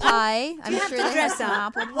apple pie. I'm have sure to they have dress some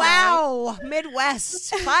up? apple pie. Wow,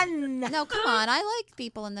 Midwest fun. No, come on. I like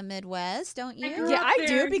people in the Midwest, don't you? grew Yeah, up I there.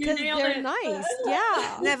 do You because nailed they're it. nice.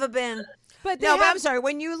 Yeah, Never been. but they No, but have- I'm sorry.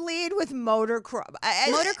 When you lead with motocross,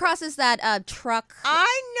 Motocross is that truck.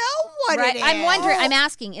 I know what Right. it is. I'm wondering. I'm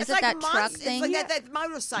asking. Is It's it like that truck It's thing? like that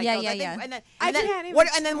motorcycle. Yeah, that yeah, thing. yeah. And then, I and then, can't even what,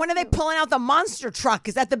 and then when are they pulling out the monster truck?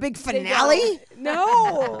 Is that the big they finale? don't.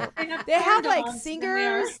 No, they have like dogs, and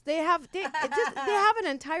singers. They have they have an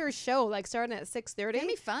entire show like starting at 6:30. It'd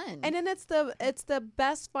be fun. And then it's the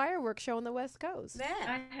best fireworks show on the West Coast. I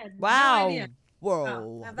Yeah. had Wow. no idea.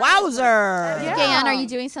 Whoa. Now that is Wowzer. Yeah. Gayan, are you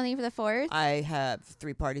doing something for the 4th? I have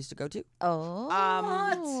 3 parties to go to.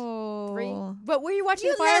 Oh. Three. But were you watching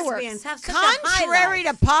You fireworks? lesbians have such a Contrary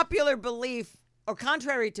high to popular belief, or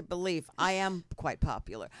contrary to belief, I am quite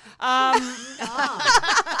popular.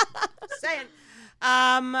 Saying.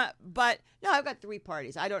 But no, I've got 3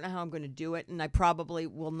 parties. I don't know how I'm going to do it, and I probably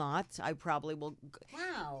will not. I probably will.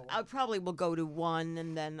 Wow. I probably will go to one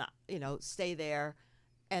and then stay there,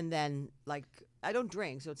 and then like I don't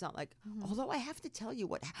drink, so it's not like. Although I have to tell you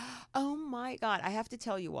what. Oh my God, I have to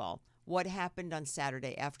tell you all what happened on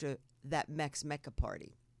Saturday after that Mex Mecca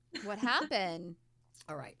party. What happened?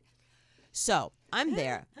 All right. So I'm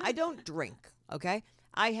there. I don't drink. Okay.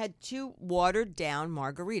 I had 2 watered down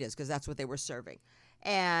margaritas because that's what they were serving,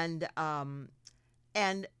 and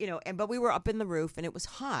but we were up in the roof and it was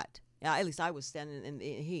hot. At least I was standing in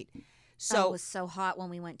the heat. Oh, So it was so hot when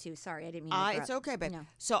we went to. Sorry, I didn't mean to it's interrupt. okay, babe. No.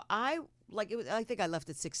 So I think I left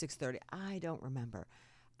at 6:30. I don't remember.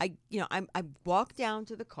 I walked down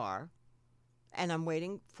to the car, and I'm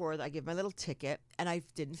waiting for. I give my little ticket, and I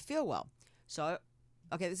didn't feel well. So,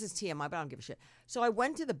 okay, this is TMI, but I don't give a shit. So I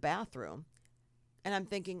went to the bathroom, and I'm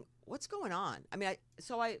thinking, what's going on? I mean,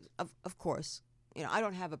 of course, I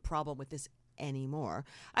don't have a problem with this anymore.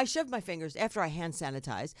 I shoved my fingers after I hand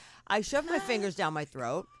sanitized. I shoved my fingers down my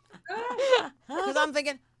throat because I'm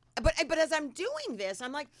thinking, but as I'm doing this,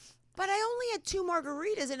 I'm like, but I only had 2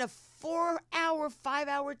 margaritas in a 4-hour,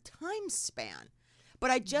 5-hour time span. But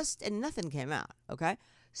and nothing came out. Okay,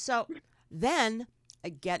 so then I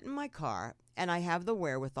get in my car and I have the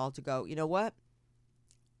wherewithal to go. You know what?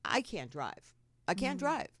 I can't drive. I can't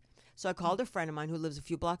drive. So I called a friend of mine who lives a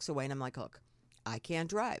few blocks away, and I'm like, look, I can't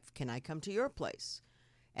drive. Can I come to your place?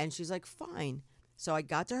 And she's like, fine. So I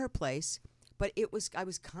got to her place, but I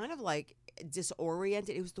was kind of like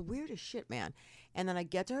disoriented. It was the weirdest shit, man. And then I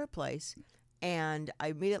get to her place, and I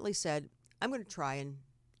immediately said, I'm going to try and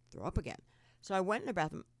throw up again. So I went in the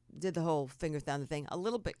bathroom, did the whole finger thunder thing, a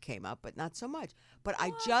little bit came up, but not so much. But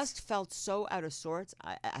I just felt so out of sorts.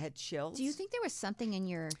 I had chills. Do you think there was something in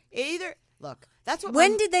your? Either look? That's what.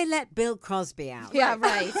 When did they let Bill Crosby out? Yeah,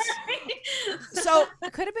 right. So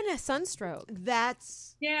It could have been a sunstroke.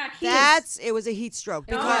 that's Yeah. it was a heat stroke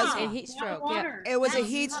because a heat stroke, yeah. Water. it was a That's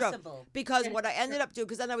heat stroke impossible. because what I ended up doing,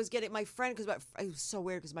 because then I was getting my friend, because it was so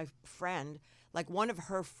weird because my friend, like one of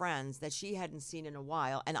her friends that she hadn't seen in a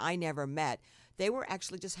while and I never met, they were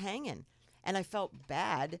actually just hanging, and I felt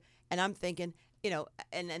bad, and I'm thinking,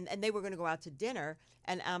 and they were going to go out to dinner,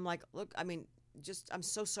 and I'm like, look, I mean, I'm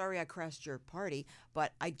so sorry I crashed your party,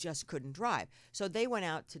 but I just couldn't drive. So they went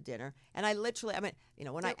out to dinner, and I literally,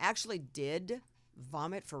 when I actually did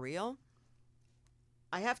vomit for real,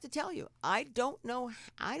 I have to tell you, I don't know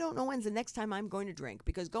when's the next time I'm going to drink,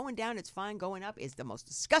 because going down, it's fine. Going up is the most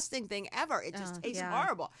disgusting thing ever. It just tastes yeah.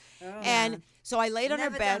 horrible. Oh, And yeah. so I laid on her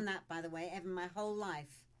Never bed. done that, by the way, ever in my whole life.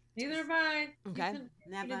 Neither have I. Okay. You can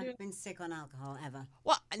Never do it. been sick on alcohol ever.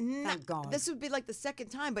 Well, Thank God. this would be like the second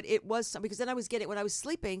time, but it was because then I was getting, when I was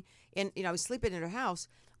sleeping in her house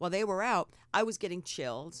while they were out, I was getting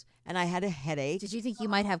chills and I had a headache. Did you think you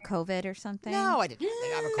might have COVID or something? No, I didn't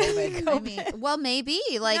think I have a COVID. I mean, well, maybe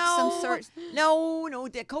like some sort. No,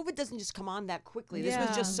 the COVID doesn't just come on that quickly. This was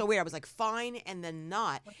Yeah. just so weird. I was like fine, and then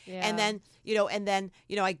not, Yeah. and then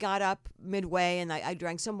I got up midway and I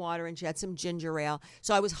drank some water, and she had some ginger ale,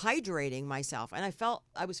 so I was hydrating myself, and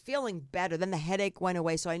I was feeling better. Then the headache went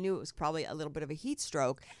away, so I knew it was probably a little bit of a heat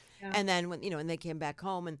stroke. Yeah. And then when they came back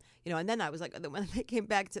home, and and then I was like, when they came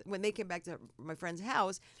back to my friend's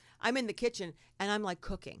house, I'm in the kitchen and I'm like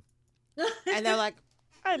cooking, and they're like,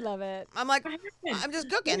 I love it. I'm like, I'm just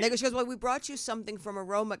cooking. She goes, well, we brought you something from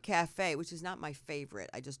Aroma Cafe, which is not my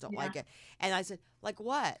favorite. I just don't like it. And I said, like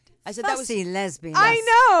what? I said, Fussy lesbian. I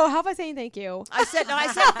know. How about saying thank you? I said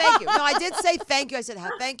thank you. No, I did say thank you. I said,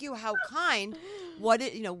 thank you. How kind. What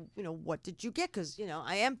did, what did you get? Because,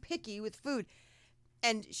 I am picky with food.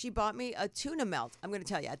 And she bought me a tuna melt. I'm going to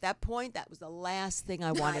tell you, at that point, that was the last thing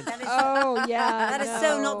I wanted. Oh yeah. That is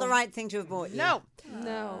so not the right thing to have bought you. No.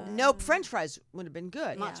 No. Nope. French fries would have been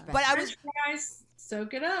good. Much better. But I was, Guys,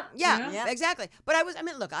 soak it up. yeah, Yeah. exactly. But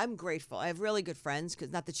look, I'm grateful. I have really good friends,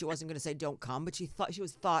 because not that she wasn't going to say don't come, but she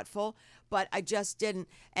was thoughtful. But I just didn't.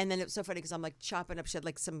 And then it was so funny because I'm like chopping up. She had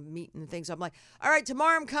like some meat and things. So I'm like, all right,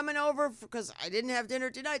 tomorrow I'm coming over because I didn't have dinner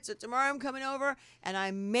tonight. So tomorrow I'm coming over and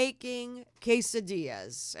I'm making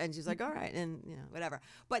quesadillas. And she's like, all right, and whatever.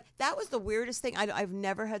 But that was the weirdest thing. I've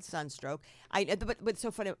never had sunstroke. But so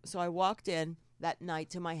funny. So I walked in that night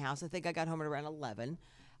to my house. I think I got home at around 11.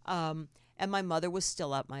 And my mother was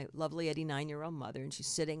still up, my lovely 89-year-old mother, and she's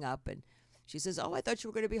sitting up, and she says, oh, I thought you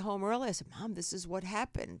were going to be home early. I said, Mom, this is what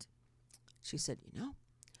happened. She said,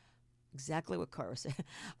 exactly what Cara said.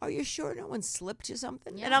 Are you sure no one slipped you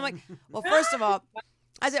something? And I'm like, well, first of all,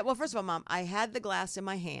 Mom, I had the glass in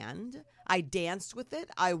my hand. I danced with it.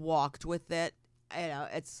 I walked with it.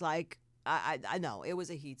 It's like, I know it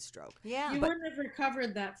was a heat stroke. Yeah. You wouldn't have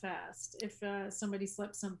recovered that fast if somebody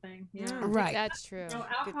slipped something. Yeah. Right. That's true. So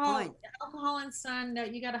Good point. alcohol and sun,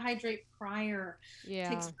 you got to hydrate prior. Yeah.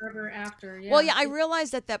 Takes forever after. Yeah. Well, yeah, I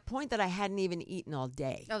realized at that point that I hadn't even eaten all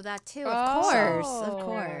day. Oh, that too. Oh. Of course. Of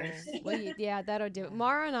course. Well, yeah, that'll do it.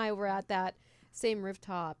 Mara and I were at that same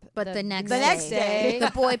rooftop, But the next day. the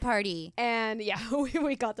boy party. and yeah,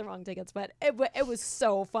 we got the wrong tickets, but it was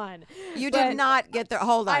so fun. You But- did not get there.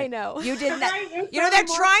 Hold on. I know. You did not. It's They're probably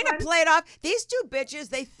more trying to fun. play it off. These two bitches,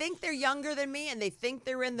 they think they're younger than me and they think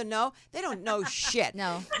they're in the know. They don't know shit.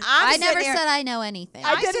 No, I'm I never sitting here- said I know anything.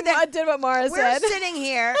 I said that- I did what Mara We're said. sitting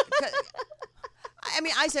here.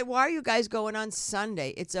 I said, why are you guys going on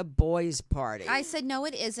Sunday? It's a boys' party. I said no,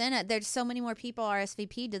 it isn't. There's so many more people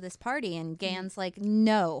RSVP'd to this party, and Gan's like,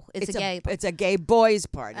 no, it's a gay. It's a gay boys'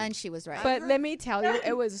 party. And she was right. But let me tell you,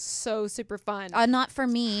 it was so super fun. Not for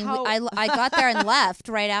me. How- I got there and left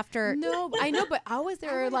right after. No, I know, but I was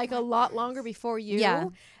there like a lot longer before you. Yeah.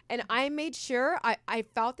 And I made sure I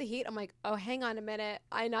felt the heat. I'm like, oh, hang on a minute.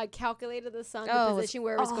 And I calculated the sun, Oh, the it was position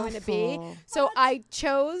where it was going to be. awful. So I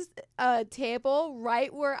chose a table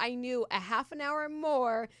right where I knew a half an hour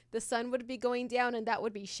more the sun would be going down and that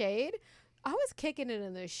would be shade. I was kicking it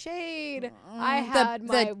in the shade. I had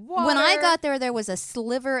my water. When I got there, there was a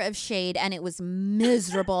sliver of shade, and it was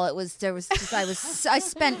miserable. I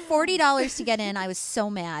spent $40 to get in. I was so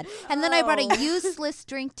mad, and then I bought a useless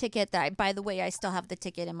drink ticket. By the way, I still have the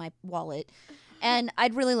ticket in my wallet, and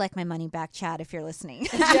I'd really like my money back, Chad, if you're listening.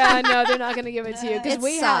 Yeah, no, they're not going to give it to you because It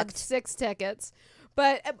we had sucked. 6 tickets.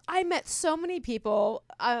 But I met so many people.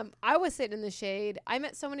 I was sitting in the shade. I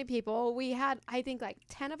met so many people. We had, I think, like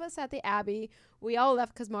 10 of us at the Abbey. We all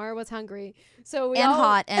left because Mara was hungry. So we and all,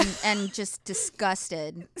 hot and just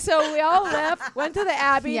disgusted. So we all left, went to the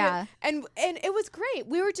Abbey. Yeah. And it was great.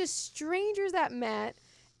 We were just strangers that met,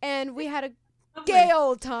 and we had a gay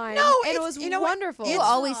old time. No, and it it's- was you know what? wonderful. You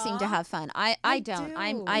always seem to have fun. I don't. do.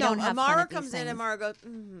 I No, don't have fun Mara at these comes in things. and Mara goes,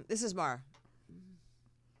 this is Mara.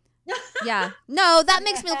 Yeah. No, that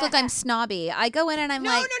makes me look like I'm snobby. I go in and I'm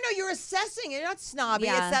No, like, no, you're assessing. You're not snobby.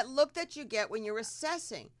 Yeah. It's that look that you get when you're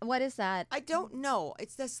assessing. what is that? I don't know.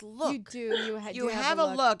 It's this look. You do. You have a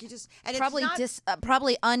look. You just and Probably it's not,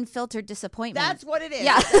 probably unfiltered disappointment. that's what it is.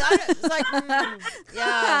 Yeah. It's like,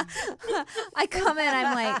 yeah, I come in,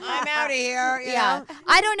 I'm like, I'm out of here. You yeah. know?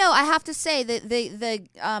 I don't know. I have to say that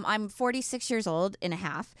I'm 46 years old and a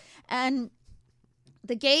half, and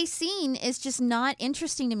the gay scene is just not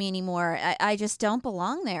interesting to me anymore. I just don't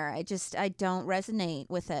belong there. I don't resonate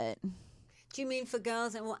with it. Do you mean for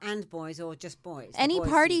girls and boys, or just boys? The Any boys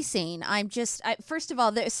party scene? scene, first of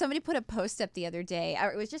all, somebody put a post up the other day,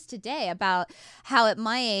 or it was just today, about how at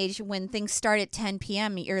my age, when things start at 10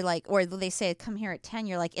 p.m., you're like, or they say come here at 10,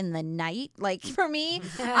 you're like in the night. Like for me,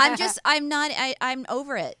 I'm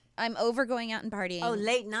over it. I'm over going out and partying. Oh,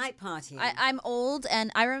 late night partying. I'm old,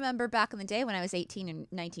 and I remember back in the day when I was 18 and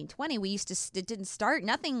 19, 20, it didn't start,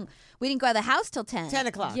 nothing, we didn't go out of the house till 10. 10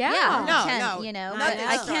 o'clock. Yeah. No, 10, no. you know, Nothing but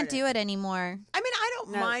I started. can't do it anymore. I mean, I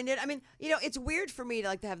don't No. mind it. I mean, it's weird for me to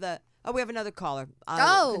like to have the. Oh, we have another caller.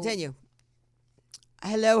 Oh. Continue.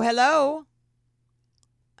 Hello. Hello.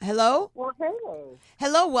 Well, hey.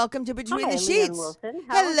 Hello. Welcome to Between Hi, the Leanne Sheets. Wilson.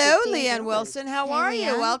 How is Hello, the team Leanne doing? Wilson. How Hey, are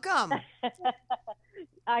you? Leanne. Welcome.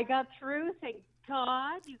 I got through. Thank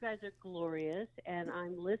God. You guys are glorious, and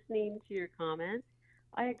I'm listening to your comments.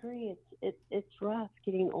 I agree. It's rough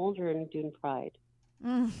getting older and doing Pride.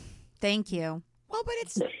 Thank you. Well, but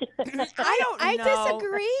it's. I don't I know.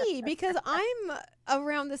 disagree because I'm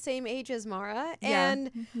around the same age as Mara, Yeah.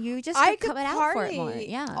 and You just I could could come out for it party more.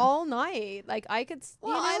 Yeah. all night. Like I could.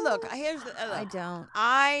 Well, here's the. I don't.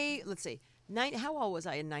 Let's see. How old was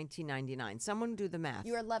I in 1999? Someone do the math.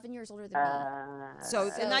 You're 11 years older than me. So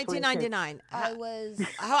in 1999, I was.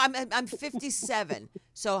 I'm 57.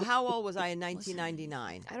 So how old was I in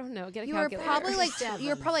 1999? I don't know. Get a You were calculator. probably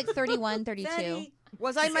like 31, 32.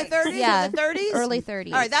 Was I in my 30s? Yeah. In the 30s? Early 30s.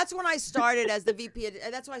 All right, that's when I started as the VP.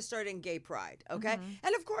 That's when I started in Gay Pride. Okay, Mm-hmm.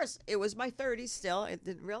 and of course it was my 30s still. I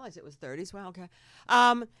didn't realize it was 30s. Well, okay.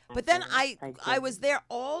 But then I was there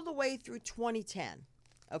all the way through 2010.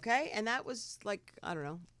 Okay, and that was like I don't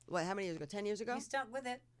know how many years ago? 10 years ago? You stuck with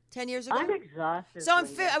it. 10 years ago? I'm exhausted. So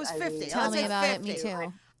Linda. I was I 50. mean, Tell Let's me say about it. 50. Me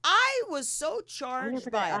too. I was so I know, charged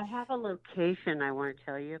but by I it. have a location I want to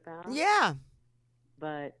tell you about. Yeah.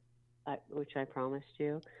 But which I promised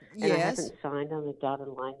you. And I Yes. haven't signed on the dotted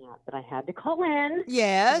line yet, but I had to call in. 'Cause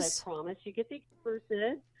Yes. I promised you get the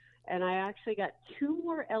exclusive. And I actually got 2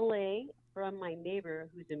 more LA from my neighbor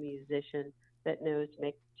who's a musician that knows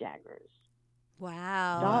Mick Jagger's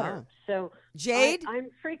Wow. daughter. So Jade? I'm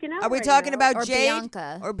freaking out. Are we right talking now. about Or Jade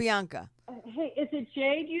Bianca. or Bianca? Hey, is it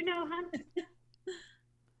Jade? You know, hon?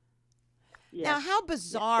 Now, how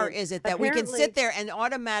bizarre Yeah, is it that we can apparently- sit there and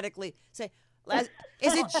automatically say,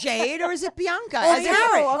 is it Jade or is it Bianca? Or As if-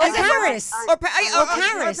 Harris. as Or if we're-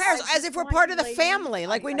 Harris. Or Harris. as if we're part of the family,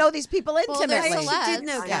 like we know these people they're intimately. celebs. She did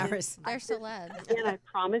know Yeah. Garris. They're celebs. And I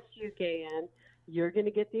promise you, Gayan, you're going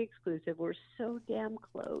to get the exclusive. We're so damn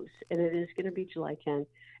close, and it is going to be July 10th.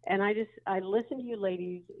 And I listen to you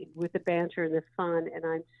ladies with the banter and the fun, and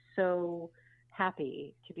I'm so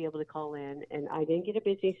happy to be able to call in. And I didn't get a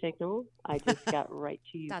busy signal. I just got right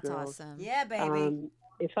to you That's girls. awesome. Yeah, baby.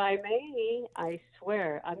 If I may, I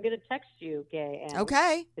swear, I'm going to text you, Gay, Ann,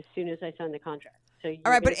 Okay. as soon as I sign the contract. So you're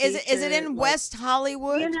All right, but gonna is it in West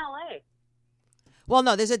Hollywood? in LA. Well,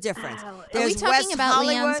 no, there's a difference. Are we There's talking West about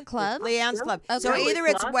Hollywood, Leon's Club? Leon's No. Club. Okay. So No, either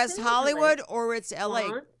it's it's Los West Angeles. Hollywood or it's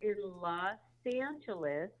LA. In Los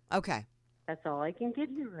Angeles. Okay. That's all I can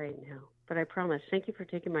give you right now. But I promise. Thank you for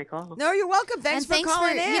taking my call. No, you're welcome. Thanks and for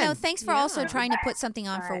calling in. thanks for also trying to put something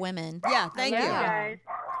on for right. women. Yeah, thank Love you. guys.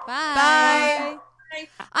 Bye. Bye.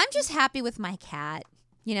 I'm just happy with my cat,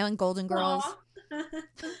 in Golden Girls. Aw.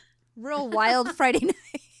 Real wild Friday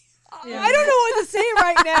night. I don't know what to say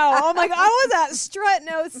right now. Oh my god, I was at Strut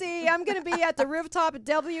No See. I'm gonna be at the rooftop at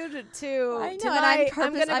W to I know, and tonight.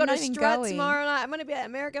 I'm gonna I'm go not to even Strut going. tomorrow night. I'm gonna be at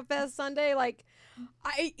America Fest Sunday. Like,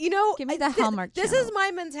 Give me the Hallmark This Channel. is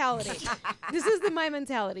my mentality. my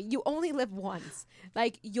mentality. You only live once.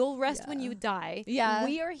 Like, you'll rest when you die. Yeah.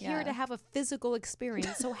 We are here Yeah. to have a physical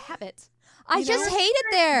experience, so have it. I just hate it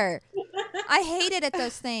there. I hate it at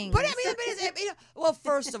those things. But I mean, well,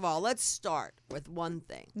 first of all, let's start with one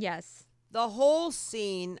thing. Yes. The whole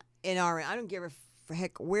scene in our, I don't give a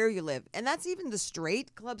heck where you live, and that's even the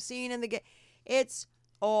straight club scene and the gay. It's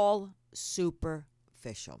all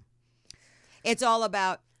superficial. It's all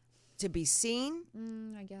about to be seen.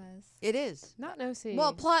 I guess. It is. Not no see.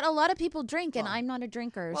 Well, plot. A lot of people drink, and Well, I'm not a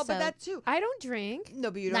drinker. Well, so. but that too. I don't drink. No,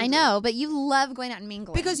 but you don't. I know, but you love going out and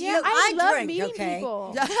mingling. Because Yeah, you. I love drink, meeting okay?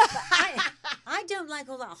 people. I don't like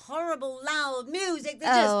all that horrible loud music.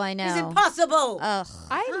 That just I know. is impossible. Ugh.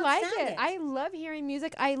 I can't like stand it. it. I love hearing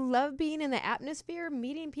music. I love being in the atmosphere,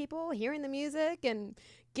 meeting people, hearing the music, and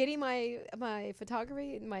getting my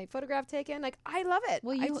photograph taken. Like, I love it.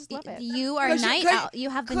 Well, I just love it. you are a Because night could- owl. You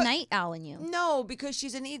have the could- night owl in you. No, because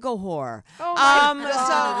she's an ego whore. Oh my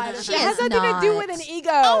God. God. She It has is nothing to do with not. an ego.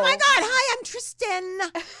 Oh my God! Hi, I'm Tristan.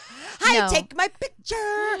 Hi, No. take my picture.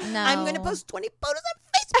 I'm gonna No. post 20 photos on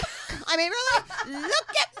Facebook. I mean, really? Look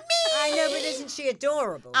at me. I know, but isn't she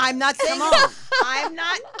adorable? I'm not saying. Come on. I'm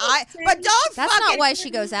not. But don't. That's fucking, not why she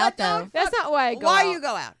goes out, though. That's not why I go Why out. you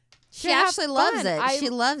go out? She To have actually loves fun. it. She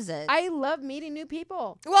loves it. I love meeting new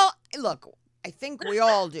people. Well, look. I think we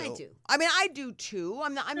all do. I do. I mean, I do too.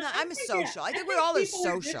 I'm not. I'm a social. I think we all are people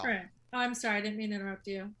social. different. Oh, I'm sorry, I didn't mean to interrupt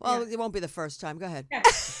you. Well, Yeah. it won't be the first time. Go ahead. Yeah.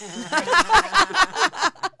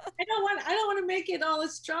 I don't want to make it all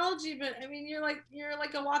astrology, but I mean, you're like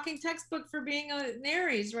a walking textbook for being an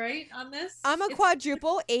Aries, right? On this, I'm a It's-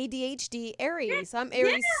 quadruple ADHD Aries. I'm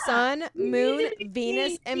Aries Sun, You Moon, need to be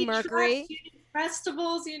Venus, seen, and be Mercury. trust, you need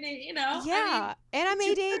festivals, you need, I Yeah, mean, and I'm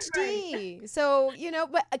you're ADHD. So,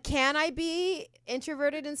 but can I be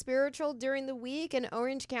introverted and spiritual during the week in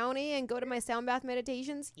Orange County and go to my sound bath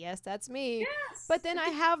meditations? Yes, that's me. yes. But then I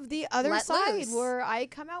have the other Let side loose. where I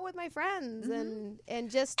come out with my friends and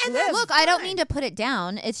just And live. that's Look, I don't mean to put it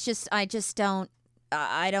down. It's just I just don't.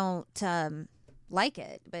 I don't like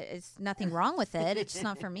it. But it's nothing wrong with it. It's just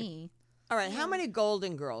not for me. All right. How many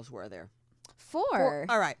Golden Girls were there? 4.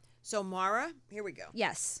 All right. So Mara, here we go.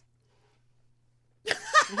 Yes.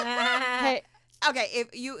 Hey, Okay,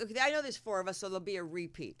 I know there's 4 of us, so there'll be a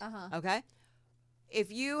repeat. Uh-huh. Okay,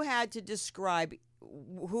 if you had to describe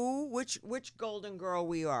which Golden Girl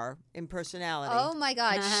we are in personality. Oh my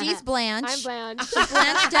God, she's Blanche. I'm Blanche. She's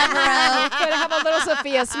Blanche Devereaux. But I have a little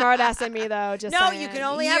Sophia smartass in me, though. Just no, saying. you can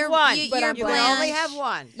only You're- have one. you- But you're you can only Blanche. have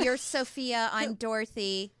one. You're Sophia. I'm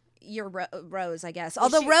Dorothy. You're Rose, I guess. Well,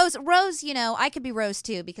 Although she- Rose, I could be Rose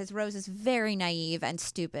too because Rose is very naive and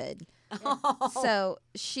stupid. So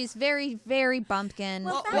she's very, very bumpkin.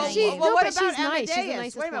 Well, Well, She- well, no, what but about she's nice. She's the Amadeus?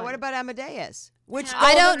 nicest Wait a minute. one. What about Amadeus? Which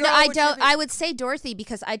I Golden don't know. Girl I would you don't. be? I would say Dorothy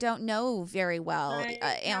because I don't know very well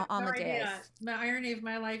No Amadeus. idea. The irony of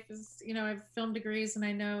my life is, I've film degrees and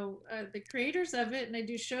I know the creators of it and I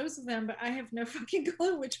do shows of them, but I have no fucking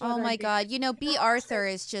clue which one. Oh I'd my be. God! B. Arthur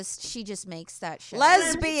is she just makes that show.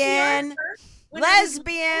 Lesbian. When I was-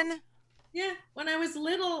 Lesbian. Yeah, when I was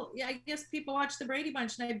little, I guess people watched the Brady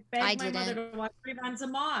Bunch, and I begged I my mother didn't. to watch reruns of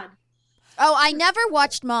Maude. Oh, I never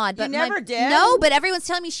watched Maude. But never did? No, but everyone's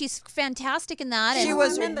telling me she's fantastic in that. She and,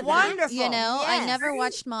 was remember that. wonderful. I Yes. never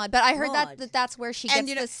watched Maude, but I heard Maude. that's where she And,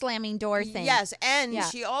 gets the slamming door thing. Yes, and Yeah.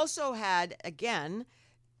 she also had again.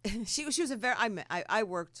 She was a very. I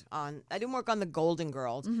worked on. I didn't work on the Golden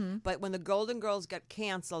Girls, Mm-hmm. but when the Golden Girls got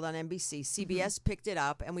canceled on NBC, CBS picked it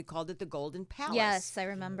up and we called it the Golden Palace. Yes, I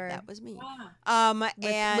remember. that was me. Ah,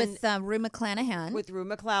 And with Rue McClanahan, with Rue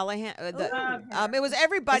McClanahan, Ooh. it was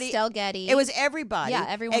everybody. Estelle Getty. It was everybody. Yeah,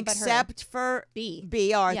 everyone but her. except for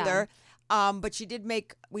B. Arthur. But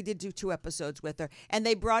we did do 2 episodes with her, and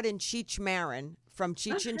they brought in Cheech Marin from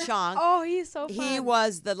Cheech and Chong. Oh, he's so fun. He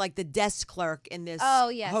was the desk clerk in this Oh,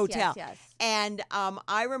 yes, hotel. yes. And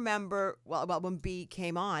I remember when B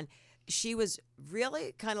came on, she was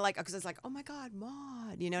really kind of like, because it's like, oh my God,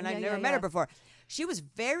 Maude, and Yeah, I'd never yeah, met her yeah. before. She was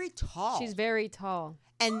very tall. She's very tall.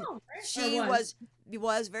 and Oh, right. she Or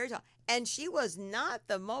was very tall. And she was not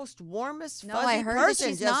the most warmest No, fuzzy I heard person. that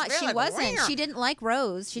she's just not. She really wasn't. rare. She didn't like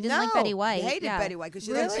Rose. She didn't like No, Betty White. Hated yeah. Betty White because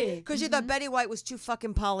she Really? she thought Betty White was too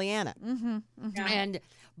fucking Pollyanna. Yeah.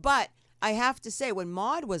 But I have to say, when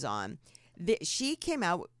Maude was on, she came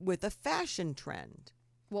out with a fashion trend.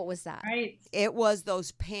 What was that? Right. It was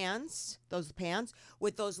those pants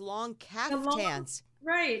with those long caftans.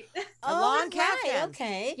 Right. A long right, caftan.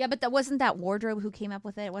 okay. Yeah, but that wasn't that wardrobe who came up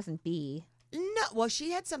with it. It wasn't B. No, well,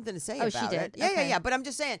 she had something to say Oh, about she did? it. Yeah, Okay. yeah. But I'm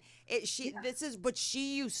just saying, this is what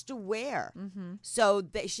she used to wear. Mm-hmm. So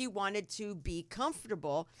that she wanted to be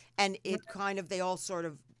comfortable, and it kind of it sort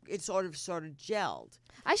of gelled.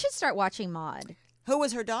 I should start watching Maude. Who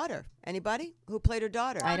was her daughter? Anybody? Who played her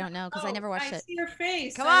daughter? I don't know because I never watched I it. see her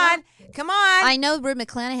face. Come I on. love Come on. I know Rue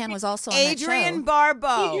McClanahan was also on that Adrian show.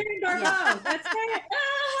 Barbeau. Adrian Barbeau. That's right.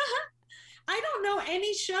 I don't know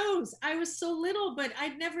any shows. I was so little, but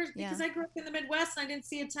I'd never, because I grew up in the Midwest and I didn't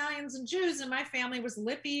see Italians and Jews, and my family was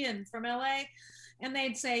lippy and from LA. And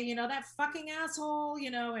they'd say, you know, that fucking asshole,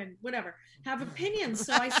 you know, and whatever, have opinions.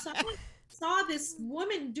 So I saw this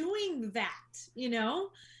woman doing that, you know,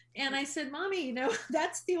 and I said, Mommy, you know,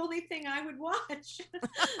 that's the only thing I would watch.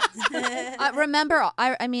 Remember,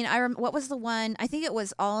 what was the one? I think it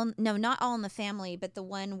was not All in the Family, but the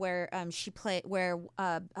one where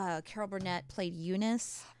Carol Burnett played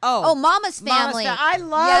Eunice. Oh, Mama's Family. I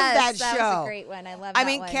love Yes, that show. That was a great one. I love that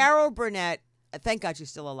one. Carol Burnett, thank God she's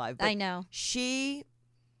still alive. But I know. She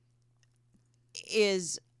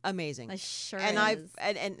is amazing. Sure and is.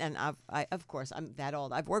 I of course I'm that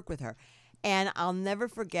old. I've worked with her. And I'll never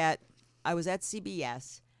forget, I was at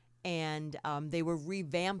CBS, and they were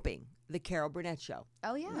revamping the Carol Burnett show.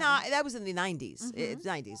 Oh, yeah. No, that was in the 90s. It's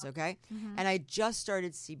 90s, okay? And I just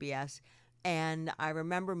started CBS, and I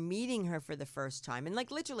remember meeting her for the first time. And, like,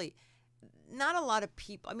 literally, not a lot of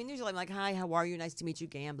people. I mean, usually I'm like, hi, how are you? Nice to meet you,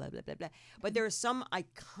 Gam, blah, blah, blah, blah. But there are some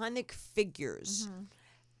iconic figures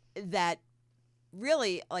that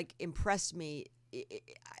really, like, impressed me.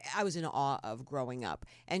 I was in awe of growing up,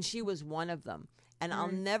 and she was one of them. And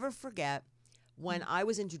I'll never forget when I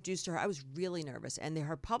was introduced to her. I was really nervous, and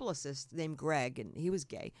her publicist named Greg, and he was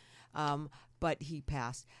gay, but he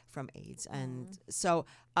passed from AIDS, and so.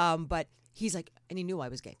 But he's like, and he knew I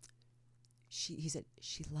was gay. He said,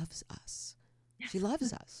 she loves us. She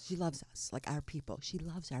loves us. She loves us, like our people. She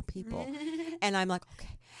loves our people. And I'm like,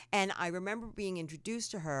 okay. And I remember being introduced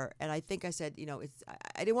to her, and I think I said, you know,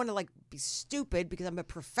 I didn't want to like be stupid because I'm a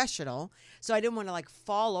professional, so I didn't want to like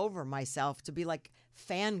fall over myself to be like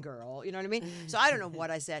fangirl. You know what I mean? So I don't know what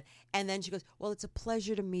I said. And then she goes, well, it's a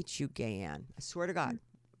pleasure to meet you, Gayanne. I swear to God.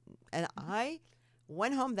 And I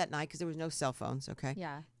went home that night because there was no cell phones. Okay.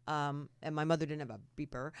 Yeah. And my mother didn't have a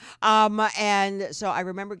beeper. And so I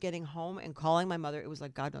remember getting home and calling my mother. It was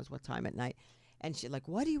like God knows what time at night. And she's like,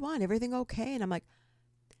 what do you want? Everything okay? And I'm like,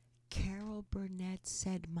 Carol Burnett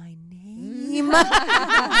said my name.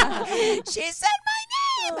 She said my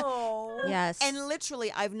name. Oh. Yes. And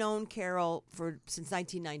literally, I've known Carol since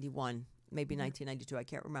 1991, maybe 1992. I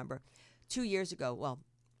can't remember. 2 years ago. Well,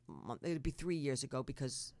 it would be 3 years ago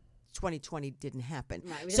because 2020 didn't happen.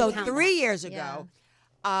 Right, we So didn't count 3 that. years ago.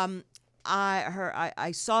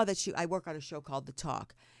 I saw that I work on a show called The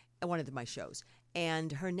Talk, one of my shows,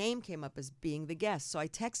 and her name came up as being the guest. So I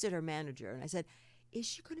texted her manager and I said, is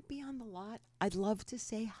she going to be on the lot? I'd love to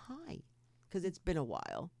say hi because it's been a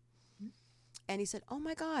while. And he said, oh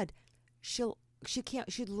my God,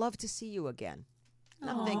 she'd love to see you again. And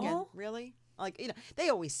I'm thinking, really? Like, you know, they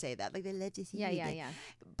always say that, like they love to see you again. Yeah.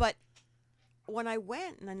 But when I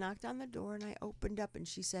went and I knocked on the door and I opened up and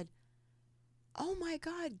she said, oh my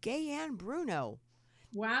God, Gayanne Bruno.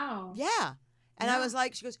 Wow. Yeah. And I was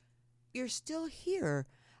like, she goes, you're still here.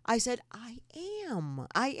 I said, I am.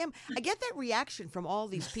 I get that reaction from all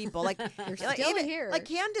these people. Like, You're like, still even- here. Like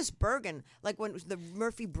Candace Bergen, like when the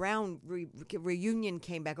Murphy Brown reunion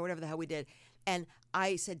came back or whatever the hell we did. And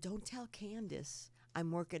I said, don't tell Candace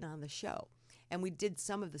I'm working on the show. And we did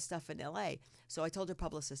some of the stuff in L.A. So I told her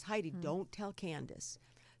publicist, Heidi, don't tell Candace.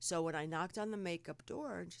 So when I knocked on the makeup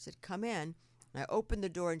door and she said, come in, and I opened the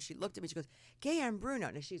door and she looked at me. She goes, Gayanne Bruno.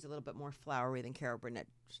 Now she's a little bit more flowery than Carol Burnett.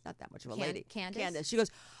 She's not that much of a lady. Candace? She goes,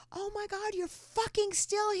 oh my God, you're fucking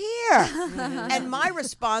still here. And my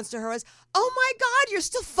response to her was, oh my God, you're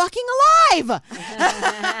still fucking alive.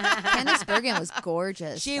 Candace Bergen was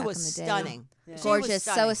gorgeous. She back was in the day. stunning. She was Gorgeous.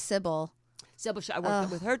 So stunning. was Sybil. Sybil, I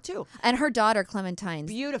worked with her too. And her daughter, Clementine.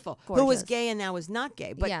 Beautiful. Who Gorgeous. was gay and now is not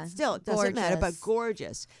gay. But Yeah, still, it doesn't matter. But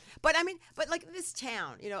gorgeous. gorgeous. But I mean, but like this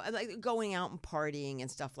town, you know, like going out and partying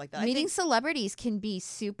and stuff like that. I Meeting think- celebrities can be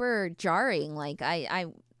super jarring. Like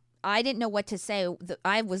I didn't know what to say.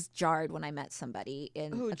 I was jarred when I met somebody a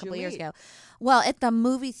Who'd couple you years meet? ago. Well, at the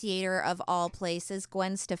movie theater of all places,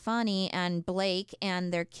 Gwen Stefani and Blake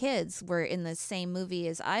and their kids were in the same movie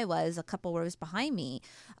as I was, a couple rows behind me.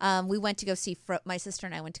 We went to go see my sister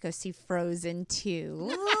and I went to go see Frozen 2.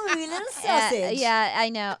 Oh, a little sausage. Yeah, I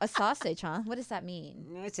know. A sausage, huh? What does that mean?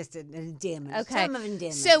 No, it's just an endearment. Okay. Term of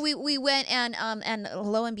endearment. So we went and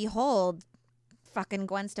lo and behold, fucking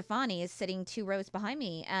Gwen Stefani is sitting 2 rows behind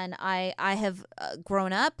me, and I have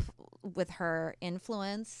grown up with her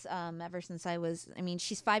influence ever since I was. I mean,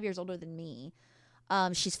 she's 5 years older than me,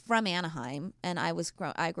 She's from Anaheim, and I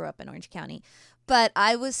grew up in Orange County. But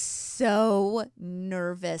I was so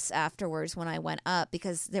nervous afterwards when I went up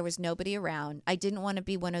because there was nobody around. I didn't want to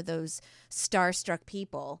be one of those starstruck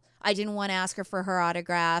people. I didn't want to ask her for her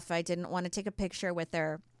autograph. I didn't want to take a picture with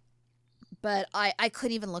her. But I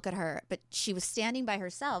couldn't even look at her. But she was standing by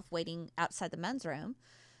herself waiting outside the men's room.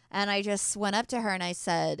 And I just went up to her and I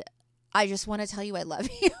said, I just want to tell you I love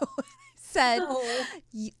you. I said,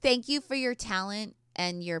 thank you for your talent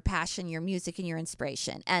and your passion, your music, and your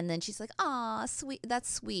inspiration. And then she's like, "Aw, sweet, that's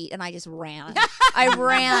sweet." And I just ran. I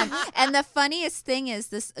ran. And the funniest thing is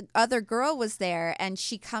this other girl was there, and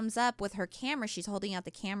she comes up with her camera. She's holding out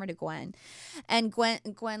the camera to Gwen. And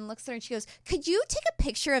Gwen looks at her and she goes, "Could you take a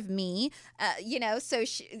picture of me?" So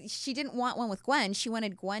she didn't want one with Gwen. She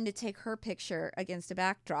wanted Gwen to take her picture against a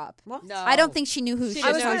backdrop. What? No. I don't think she knew who she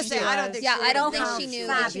I was. was going to say, I don't think Yeah, she I don't would've think known she who knew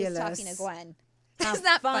was. that she was Fabulous. talking to Gwen. How Isn't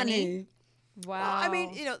that funny? Wow. Well, I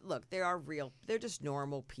mean, look, they are real. They're just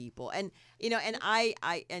normal people, and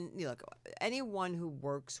look, anyone who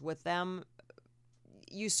works with them,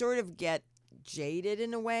 you sort of get jaded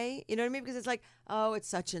in a way. You know what I mean? Because it's like, oh, it's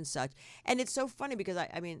such and such, and it's so funny because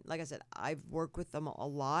I mean, like I said, I've worked with them a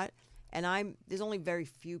lot, and there's only very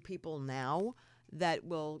few people now that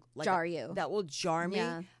will Jar you. that will jar me.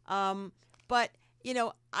 Yeah. But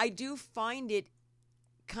I do find it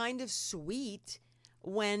kind of sweet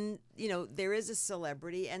when there is a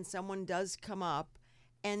celebrity and someone does come up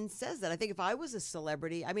and says that. I think if I was a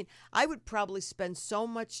celebrity, I mean, I would probably spend so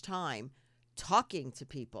much time talking to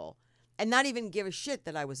people and not even give a shit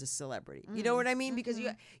that I was a celebrity. You know what I mean? Because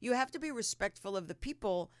you have to be respectful of the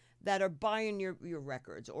people that are buying your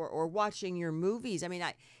records or watching your movies. I mean,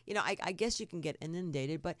 I guess you can get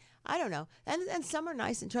inundated, but I don't know. And some are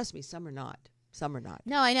nice, and trust me, some are not. Some are not.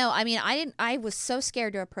 No, I know. I mean, I was so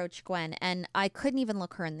scared to approach Gwen, and I couldn't even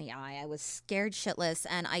look her in the eye. I was scared shitless,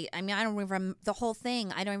 and I mean, I don't remember the whole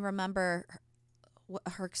thing. I don't even remember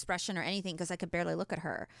her expression or anything because I could barely look at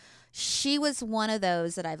her. She was one of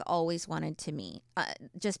those that I've always wanted to meet,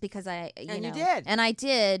 just because you did, and I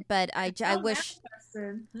did, but I wish.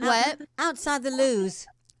 Manifested. What? Outside the loos.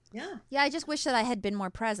 Yeah, I just wish that I had been more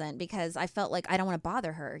present because I felt like I don't want to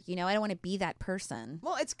bother her. I don't want to be that person.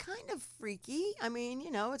 Well, it's kind of freaky. I mean,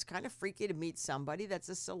 it's kind of freaky to meet somebody that's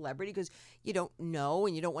a celebrity because you don't know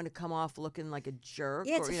and you don't want to come off looking like a jerk.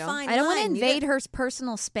 Yeah, it's a fine I don't want to line. invade her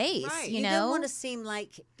personal space. Right. You You know, don't want to seem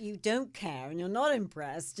like you don't care and you're not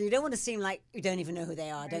impressed. You don't want to seem like you don't even know who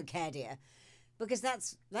they are. Don't care, dear. Because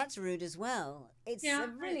that's rude as well. It's Yeah, a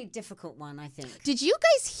really difficult one, I think. Did you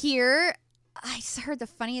guys hear? I heard the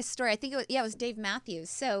funniest story. I think it was Dave Matthews.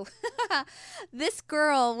 So this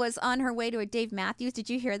girl was on her way to a Dave Matthews. Did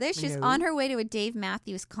you hear this? She was No. on her way to a Dave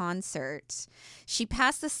Matthews concert. She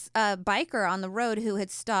passed this biker on the road who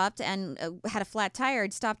had stopped and had a flat tire,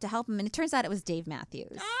 had stopped to help him. And it turns out it was Dave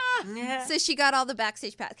Matthews. Yeah. So she got all the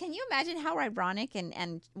backstage pass. Can you imagine how ironic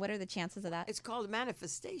and what are the chances of that? It's called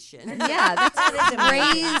manifestation. Yeah, that's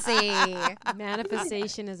crazy.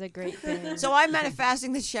 Manifestation is a great thing. So I'm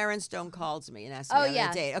manifesting that Sharon Stone calls me and asks me Oh on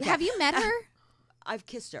yeah. a date. Okay. Have you met her? I've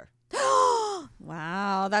kissed her.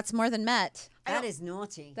 Wow, that's more than met. That is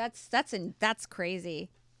naughty. That's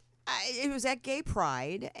crazy. It was at Gay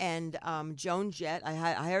Pride, and Joan Jett. I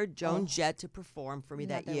hired Joan Jett to perform for me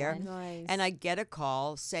that Another year. one. Nice. And I get a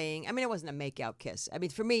call saying, I mean, it wasn't a make-out kiss. I mean,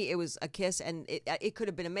 for me, it was a kiss, and it could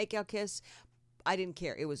have been a make-out kiss. I didn't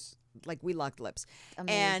care. It was like we locked lips.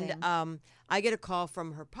 Amazing. And I get a call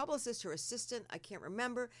from her publicist, her assistant, I can't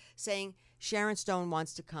remember, saying Sharon Stone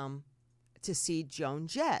wants to come to see Joan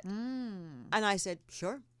Jett. Mm. And I said,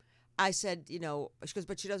 sure. I said, she goes,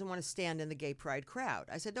 but she doesn't want to stand in the Gay Pride crowd.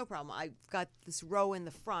 I said, no problem. I've got this row in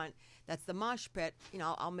the front. That's the mosh pit.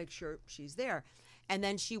 I'll make sure she's there. And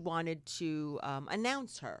then she wanted to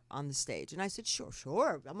announce her on the stage. And I said, sure.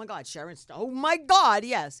 Oh, my God, Sharon Stone. Oh, my God,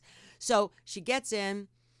 yes. So she gets in.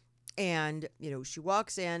 And, she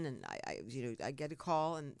walks in and I get a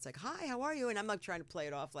call and it's like, hi, how are you? And I'm like trying to play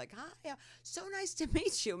it off like, hi, so nice to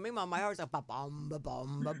meet you. Meanwhile, my heart's like, ba-bum,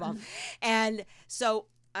 ba-bum, ba-bum. And so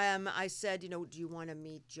I said, do you want to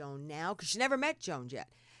meet Joan now? Because she never met Joan yet.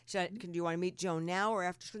 She said, do you want to meet Joan now or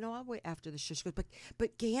after? She said, no, I'll wait after the show. She goes,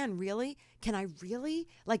 but Gayanne, really? Can I really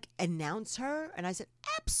announce her? And I said,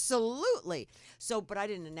 absolutely. So, but I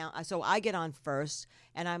didn't announce. So I get on first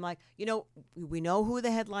and I'm like, we know who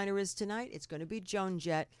the headliner is tonight. It's going to be Joan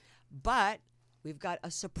Jett, but we've got a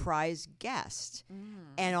surprise guest.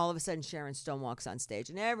 And all of a sudden Sharon Stone walks on stage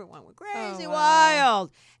and everyone went crazy wild.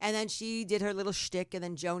 And then she did her little shtick and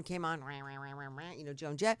then Joan came on,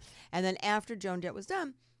 Joan Jett. And then after Joan Jett was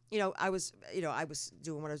done, I was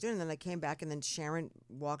doing what I was doing, and then I came back, and then Sharon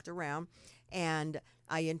walked around, and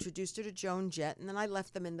I introduced her to Joan Jett, and then I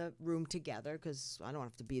left them in the room together because I don't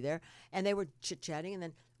have to be there, and they were chit-chatting, and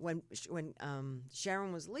then when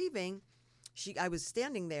Sharon was leaving, I was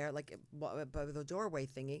standing there like by the doorway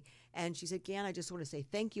thingy, and she said, "Gan, I just want to say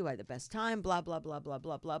thank you. I had the best time. Blah blah blah blah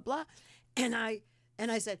blah blah blah." And I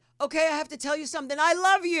said, "Okay, I have to tell you something. I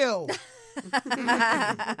love you.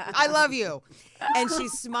 I love you." And she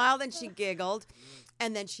smiled and she giggled,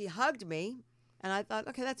 and then she hugged me, and I thought,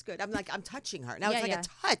 "Okay, that's good." I'm touching her. Now it's like a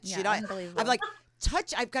touch, Yeah, unbelievable. I'm like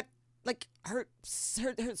touch. I've got. Like her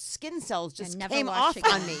skin cells just never came wash off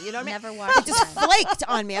again. on me. You know what I mean? Never wash It just again. flaked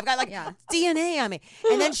on me. I've got like Yeah. DNA on me.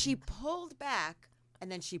 And then she pulled back,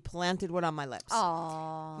 and then she planted one on my lips.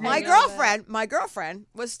 Aw. My girlfriend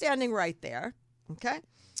was standing right there. Okay,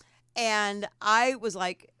 and I was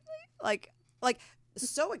like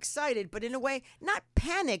so excited, but in a way not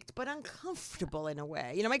panicked, but uncomfortable in a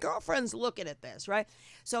way. My girlfriend's looking at this, right?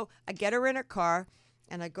 So I get her in her car.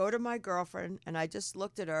 And I go to my girlfriend, and I just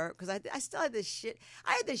looked at her because I still had this shit.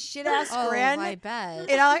 I had this shit ass grin. I bet.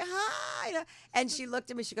 Like hi. And she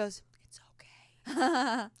looked at me. She goes, "It's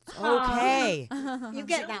okay. It's okay." You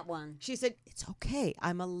get that one. She said, "It's okay.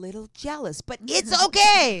 I'm a little jealous, but it's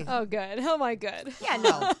okay." Oh, good. Oh, my good. Yeah,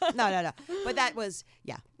 no. But that was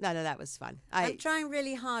that was fun. I'm trying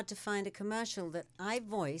really hard to find a commercial that I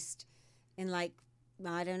voiced in I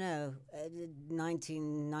don't know,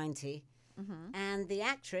 1990. And the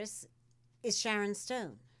actress is Sharon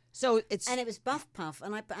Stone. So it's And it was Buff Puff,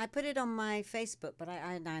 and I put it on my Facebook, but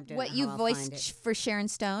I don't know What how you I'll voiced find it. for Sharon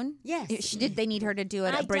Stone? Yes. Did they need her to do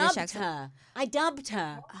it I a British dubbed accent? her. I dubbed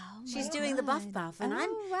her. Oh, She's my doing the Buff God. Puff, and Oh, I'm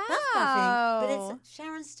wow. Buff Puffing, but it's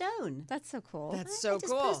Sharon Stone. That's so cool. That's I so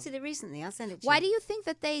just cool. posted it recently. I'll send it to Why you. do you think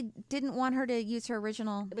that they didn't want her to use her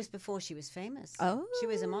original? It was before she was famous. Oh, She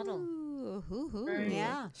was a model. Right.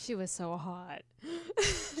 Yeah. She was so hot.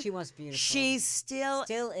 She was beautiful. She still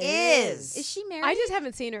is. Is she married? I just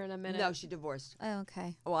haven't seen her in a minute. No, she divorced. Oh,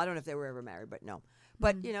 okay. Well, I don't know if they were ever married, but no.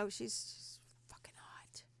 But she's fucking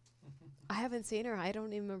hot. I haven't seen her. I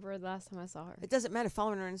don't even remember the last time I saw her. It doesn't matter.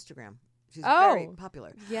 Follow her on Instagram. She's Oh. very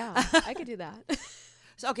popular. Yeah, I could do that.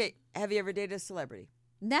 So, okay, have you ever dated a celebrity?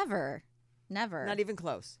 Never. Not even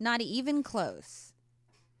close. Not even close.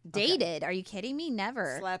 Dated? Are you kidding me?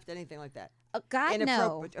 Never. Slapped, anything like that? God,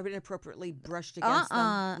 no. Or inappropriately brushed against them?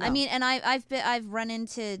 I No. mean, and I've run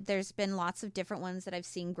into. There's been lots of different ones that I've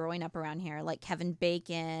seen growing up around here, like Kevin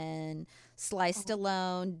Bacon, Sly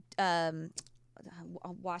Stallone,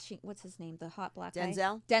 what's his name? The hot black guy?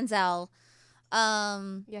 Denzel.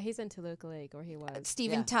 Yeah, he's in Toluca Lake, or he was.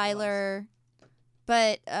 Steven Yeah, Tyler,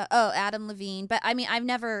 but Adam Levine. But I mean, I've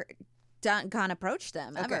never gone approached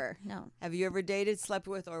them Okay. ever. No. Have you ever dated, slept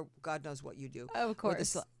with, or God knows what you do? Of with a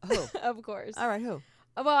course. who? Of course. All right, who?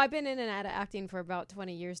 Well, I've been in and out of acting for about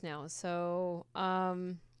 20 years now. So,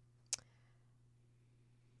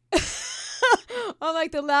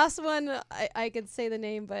 like the last one, I could say the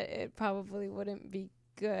name, but it probably wouldn't be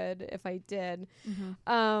good if I did.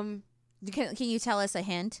 Can you tell us a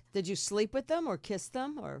hint? Did you sleep with them or kiss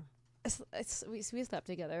them or We slept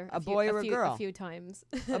together. A boy or a girl? A few times.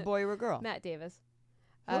 a boy or a girl? Matt Davis.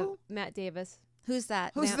 Who? Matt Davis. Who's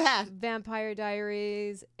that? Who's that? Vampire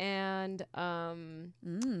Diaries and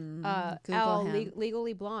Google Al, him.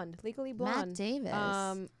 Legally Blonde. Legally Blonde. Matt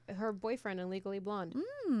Davis. Her boyfriend in Legally Blonde.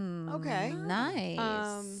 Okay.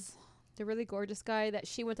 Nice. The really gorgeous guy that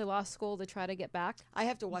she went to law school to try to get back. I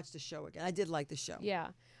have to watch the show again. I did like the show. Yeah.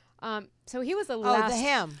 So he was the Oh, last. the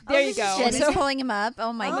ham. There you go. Shit, So- he's pulling him up.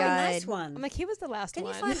 Oh my Oh, god. nice one. I'm like, he was the last Can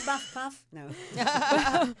you one. find Buff Puff? No.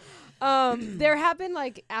 There have been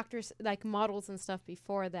like actors, like models and stuff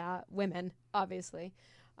before that, women, obviously.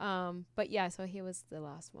 But yeah, so he was the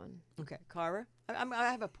last one. Okay, Cara. I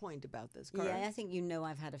have a point about this. Cara. Yeah, I think you know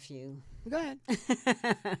I've had a few. Go ahead.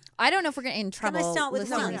 I don't know if we're getting in trouble Can I start with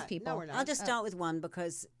listening to one? these people. No, we're not. I'll just start with one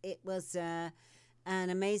because it was an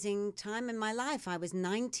amazing time in my life. I was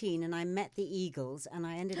 19 and I met the Eagles, and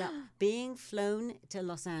I ended up being flown to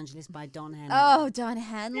Los Angeles by Don Henley. Oh, Don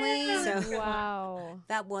Henley. So Wow.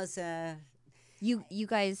 that was You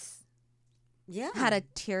guys yeah. had a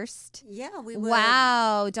tearst. Yeah, we were.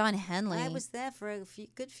 Wow, Don Henley. I was there for a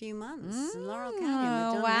good few months in Laurel Canyon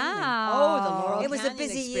with Don wow. Oh, the Laurel It was a Canyon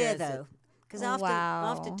busy year experience. though, because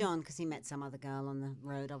Wow. after Don, because he met some other girl on the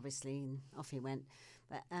road, obviously, and off he went.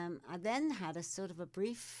 But I then had a sort of a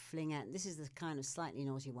brief fling at. This is the kind of slightly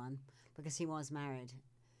naughty one because he was married,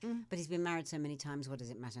 but he's been married so many times. What does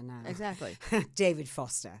it matter now? Exactly. David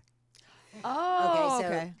Foster. Oh, so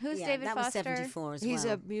okay. Who's yeah, David that Foster? was 74 as He's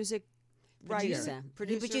well. a music producer.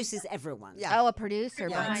 Producer. He produces everyone. Yeah. Oh, a producer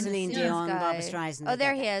Yeah, behind the Celine scenes Dion, guy. Barbra Streisand. Oh,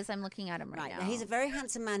 there they he get is. I'm looking at him that. right Right. now. Now, he's a very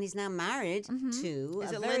handsome man. He's now married to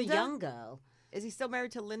Is a it very Linda? young girl. Is he still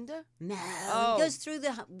married to Linda? No, Oh. he goes through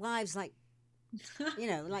the wives like,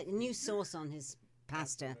 like a new sauce on his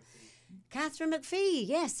pasta. Catherine McPhee.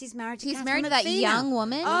 Yes, he's married to He's Catherine married to that McPhee young now.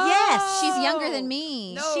 woman. Oh. Yes. She's younger than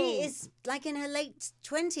me. No. She is like in her late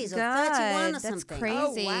 20s or God, 31 or that's something.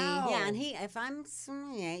 crazy. Oh, wow. Yeah, and if I'm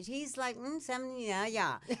 78, he's like 70,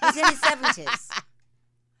 yeah. He's in his 70s.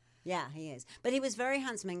 Yeah, he is. But he was very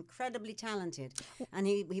handsome, incredibly talented. And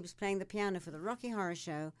he was playing the piano for the Rocky Horror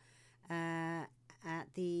Show at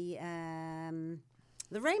the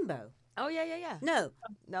Rainbow. Oh, yeah. No,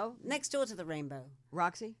 No? next door to the Rainbow.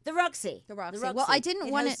 Roxy? The Roxy. The Roxy. Well, I didn't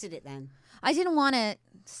It wanna- hosted it then. I didn't want to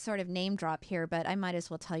sort of name drop here, but I might as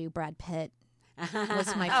well tell you Brad Pitt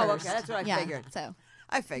was my Oh, first. okay, that's what I yeah, figured. So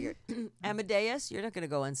I figured. Amadeus, you're not going to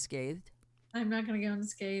go unscathed. I'm not going to go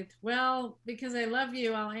unscathed. Well, because I love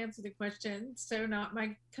you, I'll answer the question. So not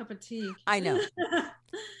my cup of tea. I know.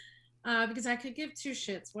 Because I could give two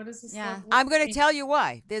shits. What is this? Yeah. I'm going to tell you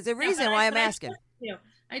why. There's a reason but why I- I'm but I asking.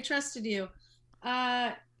 I trusted you.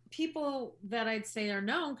 People that I'd say are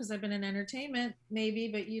known because I've been in entertainment, maybe,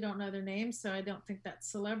 but you don't know their names, so I don't think that's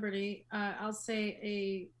celebrity. I'll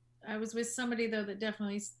say I was with somebody though that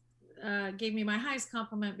definitely gave me my highest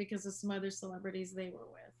compliment because of some other celebrities they were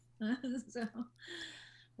with, so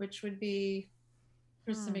which would be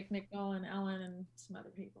Krista McNichol and Ellen and some other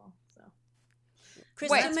people. So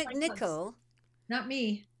Krista Wait. McNichol. not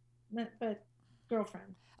me, but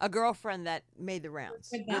girlfriend. A girlfriend that made the rounds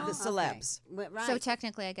With with that. the Oh, okay. celebs. Well, right. so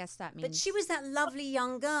technically, I guess that means. But she was that lovely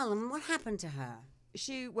young girl, and what happened to her?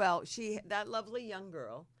 That lovely young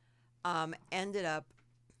girl ended up,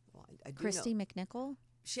 well, I do Christy know, McNichol.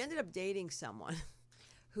 she ended up dating someone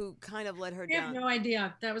who kind of let her I have down. no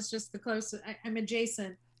idea. That was just the closest. I'm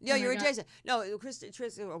adjacent. Yeah, Oh my you're God. adjacent. No,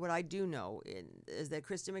 Krista, what I do know is that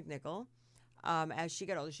Krista McNichol, as she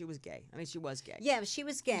got older, she was gay. I mean, she was gay. Yeah, she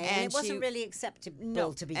was gay, and And it wasn't she- really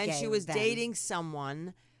acceptable to be gay. and she was then. dating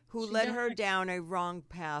someone who She led her definitely- down a wrong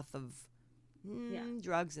path of Yeah.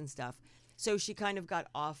 drugs and stuff. So she kind of got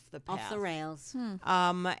off the path. off the rails.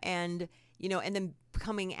 And and then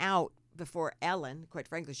coming out before Ellen, quite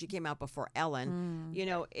frankly, she came out before Ellen.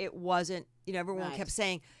 It wasn't, everyone Right. kept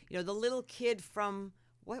saying, the little kid from,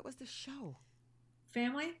 what was the show?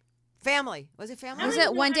 Family? Family. Was it Family? Was don't it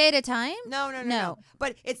know One how- Day at a Time? No.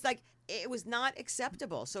 But it's like, it was not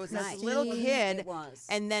acceptable. So it's Right. this little kid. It was.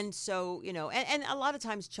 And then and a lot of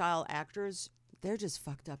times child actors, they're just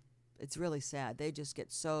fucked up. It's really sad. They just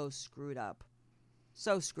get so screwed up.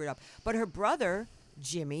 But her brother,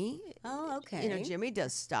 Jimmy, Oh, okay. Jimmy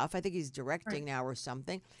does stuff. I think he's directing now or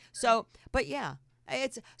something. So, but yeah,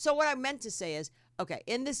 so what I meant to say is, okay,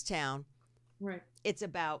 in this town, Right. it's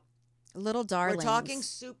about, Little Darlings. we're talking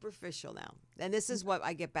superficial now. And this is what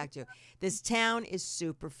I get back to. This town is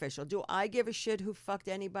superficial. Do I give a shit who fucked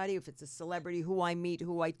anybody? If it's a celebrity, who I meet,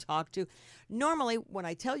 who I talk to? Normally, when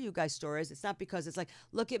I tell you guys stories, it's not because it's like,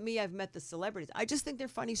 look at me, I've met the celebrities. I just think they're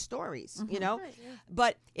funny stories,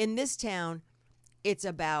 But in this town, it's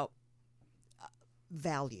about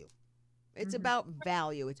value. It's about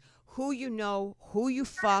value. It's who you know, who you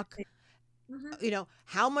fuck,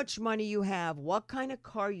 how much money you have, what kind of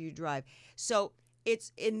car you drive. So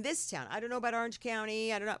it's in this town. I don't know about Orange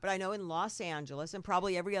County. I don't know, but I know in Los Angeles and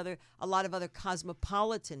probably a lot of other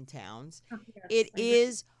cosmopolitan towns, Yes, it I agree.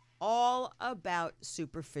 is all about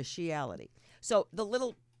superficiality. So the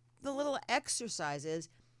little exercise is,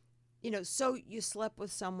 so you slept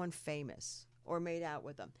with someone famous or made out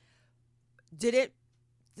with them. Did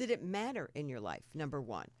it matter in your life? Number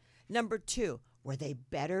one. Number two, were they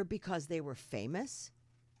better because they were famous?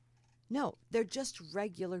 No, they're just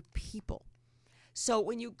regular people. So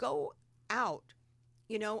when you go out,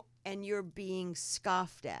 and you're being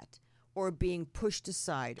scoffed at or being pushed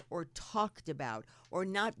aside or talked about or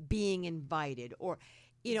not being invited or,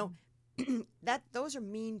 those are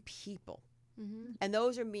mean people. Mm-hmm. And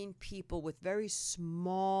those are mean people with very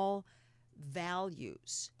small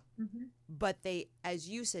values. Mhm. But they, as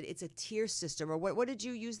you said, it's a tier system. Or what did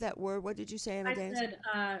you use that word? What did you say, I Amadeus? said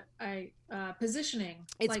positioning.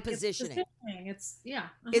 It's positioning. It's yeah.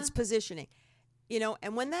 It's positioning.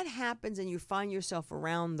 And when that happens and you find yourself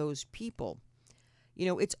around those people,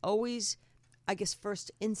 it's always, I guess,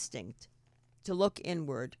 first instinct to look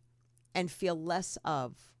inward and feel less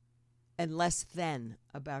of and less than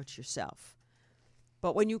about yourself.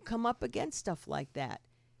 But when you come up against stuff like that,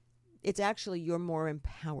 it's actually you're more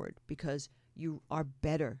empowered because you are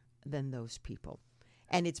better than those people.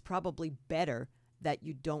 And it's probably better that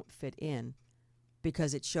you don't fit in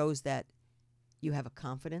because it shows that you have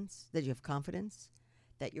confidence, that you're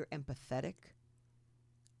empathetic,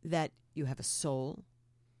 that you have a soul,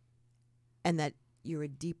 and that you're a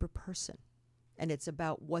deeper person. And it's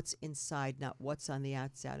about what's inside, not what's on the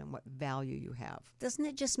outside, and what value you have. Doesn't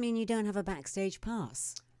it just mean you don't have a backstage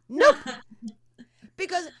pass? No,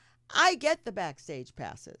 because I get the backstage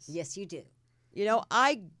passes. Yes, you do. You know,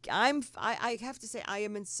 I have to say I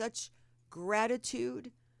am in such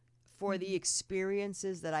gratitude for the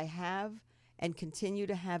experiences that I have and continue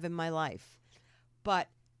to have in my life. But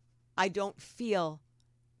I don't feel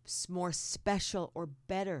more special or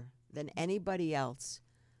better than anybody else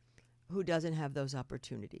who doesn't have those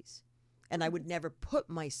opportunities. And I would never put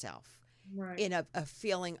myself Right. in a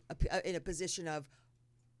feeling, in a position of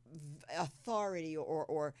authority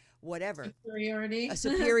or whatever. Superiority. A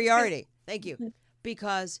superiority. Thank you.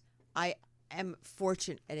 Because I am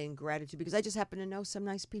fortunate and in gratitude because I just happen to know some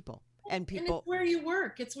nice people. And And people, it's where you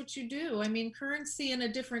work. It's what you do. I mean, currency in a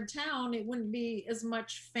different town, it wouldn't be as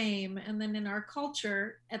much fame. And then in our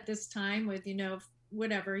culture at this time with,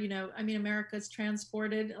 whatever, I mean, America's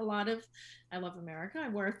transported a lot of, I love America. I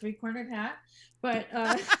wear a 3-cornered hat, but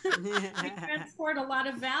we transport a lot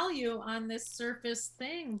of value on this surface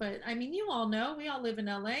thing. But I mean, you all know, we all live in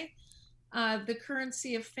LA. The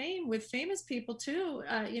currency of fame with famous people too,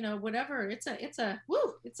 whatever. It's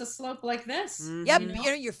a slope like this. yep, you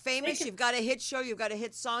know? you're famous. You've got a hit show. You've got a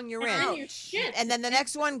hit song. You're And then in. you're shit. And then the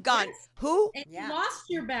next one gone. Yes. Who? And Yeah. you lost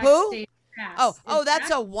your backstage pass. Oh, that's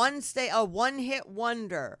Exactly. a one-hit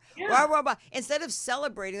wonder. Yeah. Blah, blah, blah. Instead of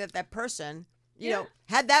celebrating that person, Yeah.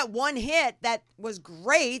 had that one hit that was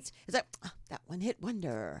great, it's like that one-hit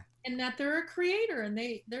wonder. And that they're a creator, and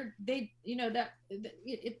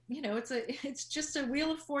it's just a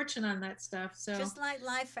wheel of fortune on that stuff. So Just like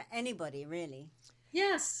life for anybody, really.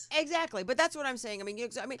 yes, Exactly, but that's what I'm saying. I mean,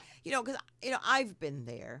 because I've been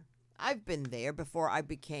there. I've been there before I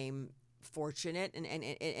became fortunate,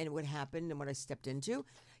 and what happened and what I stepped into.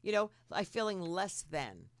 I feeling less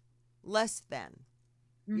than.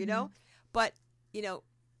 Mm-hmm. But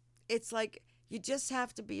it's like you just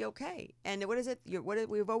have to be okay. And what is it?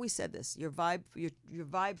 We've always said this. Your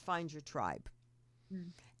vibe finds your tribe.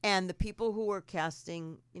 Mm. And the people who are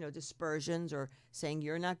casting, dispersions or saying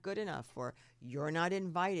you're not good enough or you're not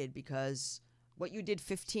invited because what you did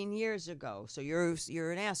 15 years ago, so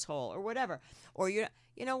you're an asshole or whatever, or you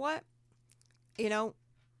know what,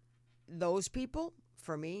 those people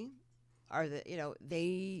for me are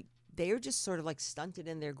they are just sort of like stunted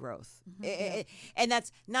in their growth. And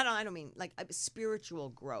that's not, I don't mean like spiritual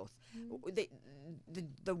growth.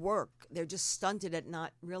 The work, they're just stunted at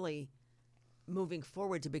not really moving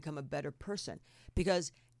forward to become a better person.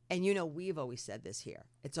 Because, and we've always said this here,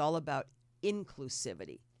 it's all about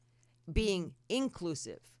inclusivity. Being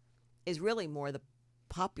inclusive is really more the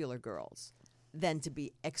popular girls than to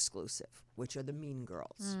be exclusive, which are the mean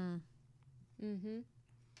girls. Mm-hmm.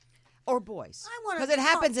 Or boys. I wanna Because it be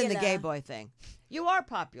happens in the popular. gay boy thing. You are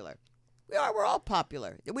popular. We're all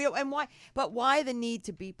popular. We don't, and why? But why the need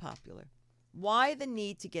to be popular? Why the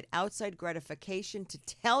need to get outside gratification to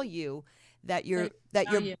tell you that you're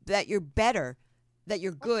value. that you're better, that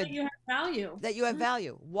you're good, you have value. that you have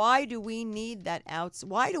value? Why do we need that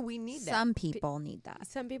Why do we need that? Some people need that.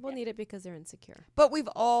 Some people need it because they're insecure. But we've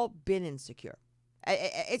all been insecure.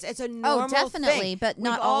 It's a normal Oh, definitely. thing. But We've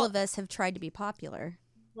not all of us have tried to be popular.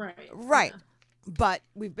 Right. But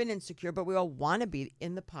we've been insecure, but we all want to be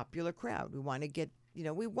in the popular crowd. We want to get,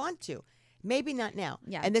 we want to. Maybe not now.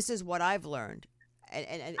 Yeah. And this is what I've learned.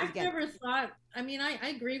 And I've again, never thought, I mean, I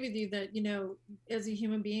agree with you that, as a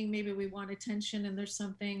human being, maybe we want attention and there's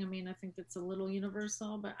something, I mean, I think that's a little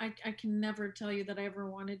universal, but I can never tell you that I ever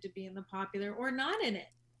wanted to be in the popular or not in it.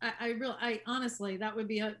 I honestly, that would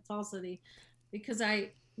be a falsity because I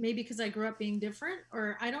grew up being different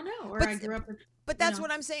or I don't know, or But- I grew up with, but that's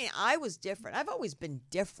what I'm saying. I was different. I've always been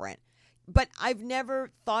different. But I've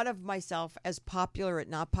never thought of myself as popular or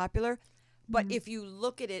not popular. But if you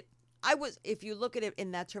look at it, if you look at it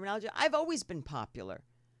in that terminology, I've always been popular.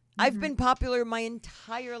 I've been popular my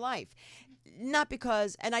entire life. Not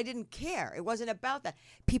because, and I didn't care. It wasn't about that.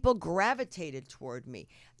 People gravitated toward me.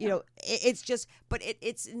 It's just, but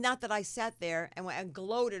it's not that I sat there and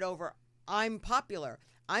gloated over, I'm popular.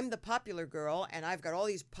 I'm the popular girl, and I've got all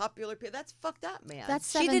these popular people. That's fucked up, man. That's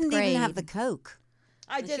She 7th didn't grade. even have the Coke.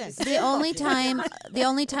 I didn't. The only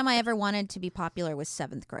time I ever wanted to be popular was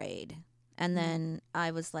 7th grade. And then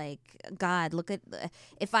I was like, God, look at,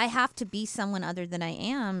 if I have to be someone other than I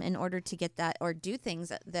am in order to get that or do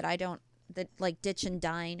things that I don't, that like ditch and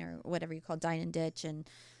dine or whatever you call dine and ditch and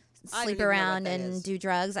I don't sleep even know what around that and is. do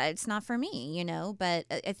drugs, it's not for me, But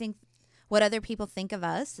I think what other people think of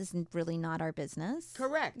us is really not our business.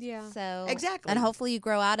 Correct. Yeah. So Exactly. and hopefully you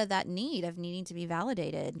grow out of that need of needing to be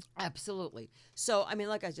validated. Absolutely. So, I mean,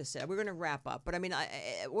 like I just said, we're going to wrap up. But I mean,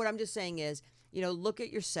 what I'm just saying is, look at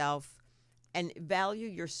yourself and value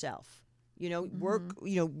yourself.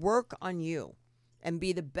 Work on you and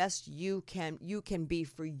be the best you can be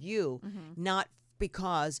for you, not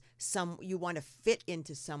because you want to fit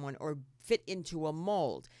into someone or fit into a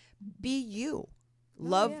mold. Be you.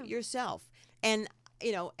 Love yourself. And,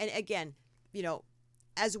 and again,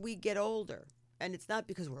 as we get older, and it's not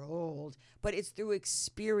because we're old, but it's through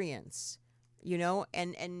experience,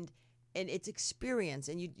 and it's experience.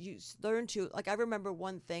 And you learn to, like, I remember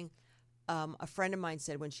one thing a friend of mine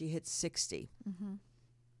said when she hit 60.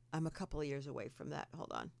 I'm a couple of years away from that.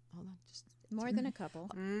 Hold on. Just More than a couple.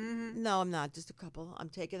 No, I'm not. Just a couple. I'm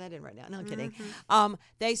taking that in right now. No, I'm kidding.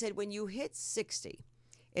 They said when you hit 60,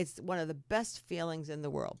 it's one of the best feelings in the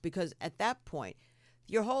world, because at that point,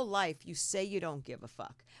 your whole life, you say you don't give a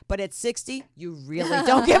fuck. But at 60, you really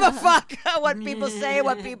don't give a fuck what people say,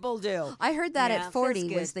 what people do. I heard that Yeah, at feels 40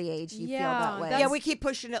 good. was the age you feel Yeah, that way. Yeah, we keep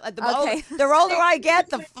pushing it. The Okay. older I get,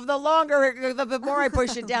 the longer, the more I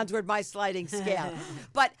push it down toward my sliding scale.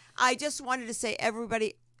 But I just wanted to say,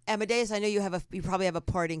 everybody, Amadeus, I know you probably have a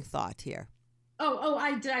parting thought here. Oh,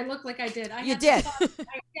 I did. I look like I did. You did.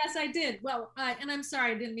 Yes, I did. Well, and I'm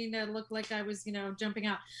sorry. I didn't mean to look like I was, jumping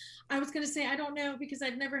out. I was going to say, I don't know, because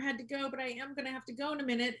I've never had to go, but I am going to have to go in a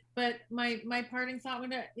minute. But my parting thought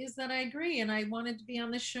is that I agree. And I wanted to be on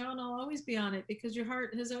this show, and I'll always be on it, because your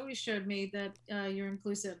heart has always showed me that you're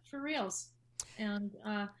inclusive, for reals. And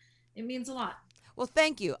it means a lot. Well,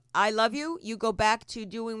 thank you. I love you. You go back to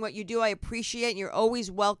doing what you do. I appreciate it. And you're always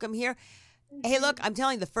welcome here. Hey, look, I'm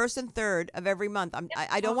telling you, the 1st and 3rd of every month,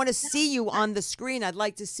 I don't want to see you on the screen. I'd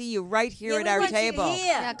like to see you right here at our table.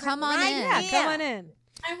 Yeah, come on in. Yeah, come on in.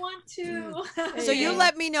 I want to. So you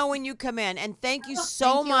let me know when you come in. And thank you so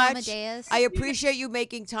Thank you, much. Amadeus. I appreciate you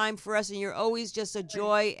making time for us, and you're always just a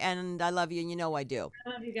joy, and I love you, and you know I do. I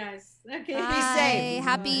love you guys. Okay. Bye. safe.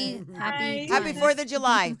 Happy Bye. Happy 4th of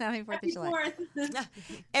July. Happy 4th of Happy July. 4th.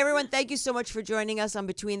 Everyone, thank you so much for joining us on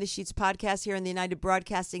Between the Sheets podcast here on the United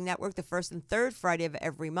Broadcasting Network, the 1st and 3rd Friday of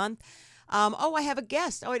every month. I have a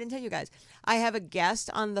guest. I didn't tell you guys. I have a guest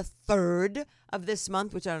on the 3rd of this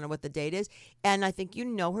month, which I don't know what the date is. And I think you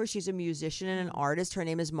know her. She's a musician and an artist. Her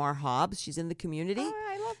name is Mar Hobbs. She's in the community. Oh,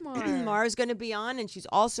 I love Mar. Mara's going to be on, and she's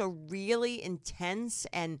also really intense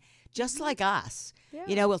and just like us.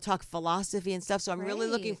 Yeah. We'll talk philosophy and stuff. So I'm really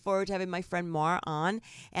looking Great. forward to having my friend Mar on.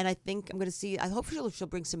 And I think I'm going to see, I hope she'll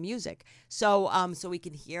bring some music. So we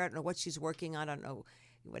can hear. I don't know what she's working on. I don't know.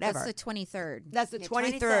 Whatever. That's the 23rd. That's the Yeah,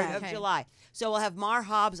 23rd 23rd. of Okay. July. So we'll have Mar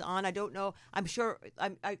Hobbs on. I don't know. I'm sure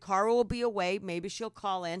Cara will be away. Maybe she'll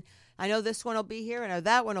call in. I know this one will be here. I know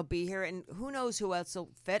that one will be here. And who knows who else will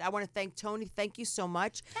fit. I want to thank Tony. Thank you so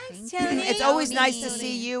much. Thank Tony. you. It's always Tony. nice to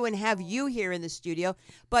see you and have you here in the studio.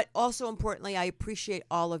 But also importantly, I appreciate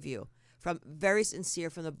all of you. From very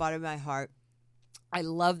sincere, from the bottom of my heart. I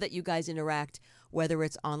love that you guys interact, whether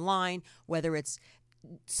it's online, whether it's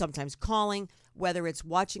sometimes calling, whether it's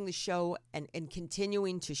watching the show and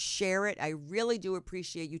continuing to share it. I really do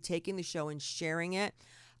appreciate you taking the show and sharing it.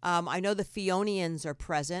 I know the Fionians are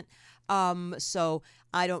present. So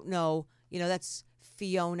I don't know, that's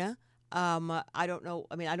Fiona. I don't know.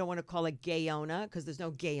 I mean, I don't want to call it Gayona because there's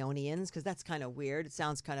no Gayonians, because that's kind of weird. It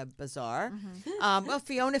sounds kind of bizarre. Well,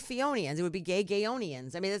 Fionians. It would be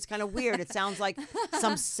Gayonians. I mean, it's kind of weird. It sounds like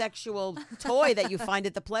some sexual toy that you find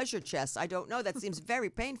at the pleasure chest. I don't know. That seems very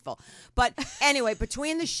painful. But anyway,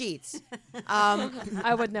 Between the Sheets.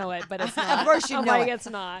 I would know it, but it's not. Of course you I'm know like, it. it's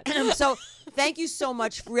not. So thank you so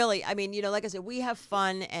much. Really, I mean, like I said, we have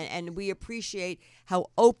fun and we appreciate how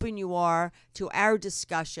open you are to our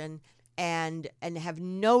discussion and have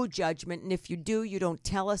no judgment. And if you do, you don't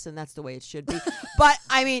tell us, and that's the way it should be. But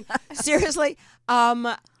I mean, seriously,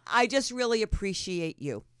 I just really appreciate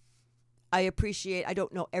you. I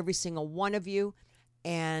don't know every single one of you,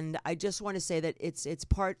 and I just want to say that it's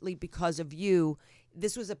partly because of you.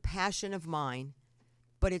 This was a passion of mine,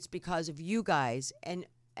 but it's because of you guys and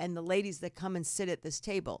the ladies that come and sit at this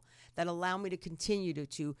table that allow me to continue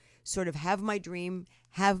to sort of have my dream,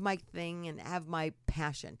 have my thing, and have my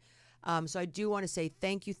passion. So I do want to say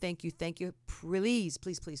thank you. Please,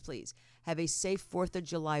 please, please, please have a safe 4th of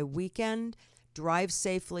July weekend. Drive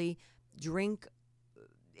safely. Drink.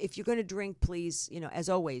 If you're going to drink, please, as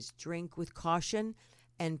always, drink with caution.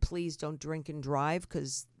 And please don't drink and drive,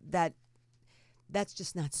 because that's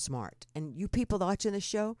just not smart. And you people watching the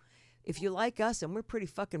show, if you like us and we're pretty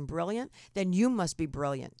fucking brilliant, then you must be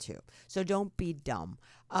brilliant too. So don't be dumb.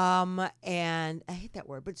 And I hate that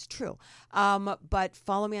word, but it's true. But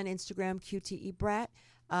follow me on Instagram, QTE Brat.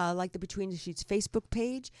 Like the Between the Sheets Facebook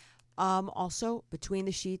page. Also, Between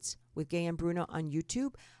the Sheets with Gay and Bruno on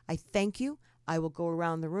YouTube. I thank you. I will go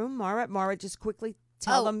around the room. Mara, just quickly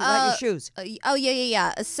tell them about your shoes.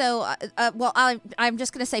 Yeah. So, well, I'm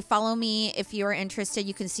just going to say follow me if you're interested.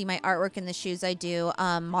 You can see my artwork in the shoes I do.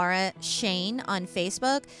 Mara Shane on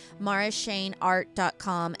Facebook,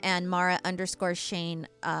 marashaneart.com, and Mara_Shane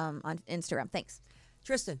on Instagram. Thanks.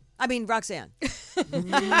 Roxanne.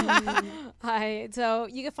 Hi. So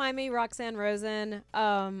you can find me, Roxanne Rosen,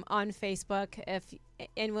 on Facebook. If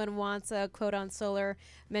anyone wants a quote on solar,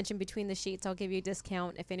 mention Between the Sheets. I'll give you a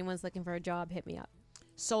discount. If anyone's looking for a job, hit me up.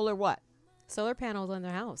 Solar what? Solar panels on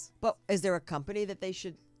their house. But is there a company that they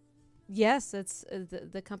should Yes, it's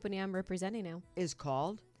the company I'm representing now. is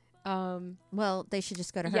called? Well, they should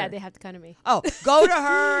just go to her. Yeah, they have to come to me. Oh, go to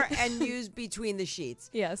her and use Between the Sheets.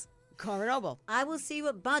 Yes. Cara Noble. I will see you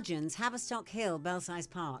at Budgeon's, Haverstock Hill, Belsize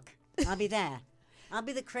Park. I'll be there. I'll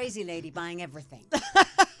be the crazy lady buying everything.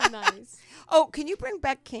 Nice. Oh, can you bring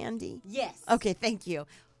back candy? Yes. Okay, thank you.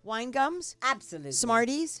 Wine gums, Absolutely.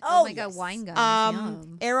 Smarties, Oh, my yes. God, wine gums.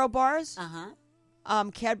 Yum. Aero bars, Uh-huh.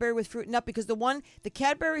 Cadbury with fruit and nut, because the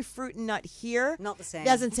Cadbury fruit and nut here Not the same.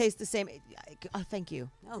 doesn't taste the same. Oh, thank you.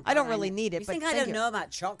 Oh, I don't God, really know. need it. You but think I thank don't you. know about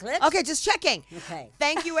chocolate? Okay, just checking. Okay.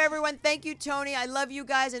 Thank you, everyone. Thank you, Tony. I love you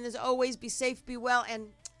guys. And as always, be safe, be well, and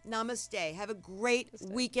namaste. Have a great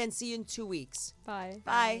weekend. See you in 2 weeks. Bye.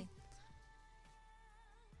 Bye.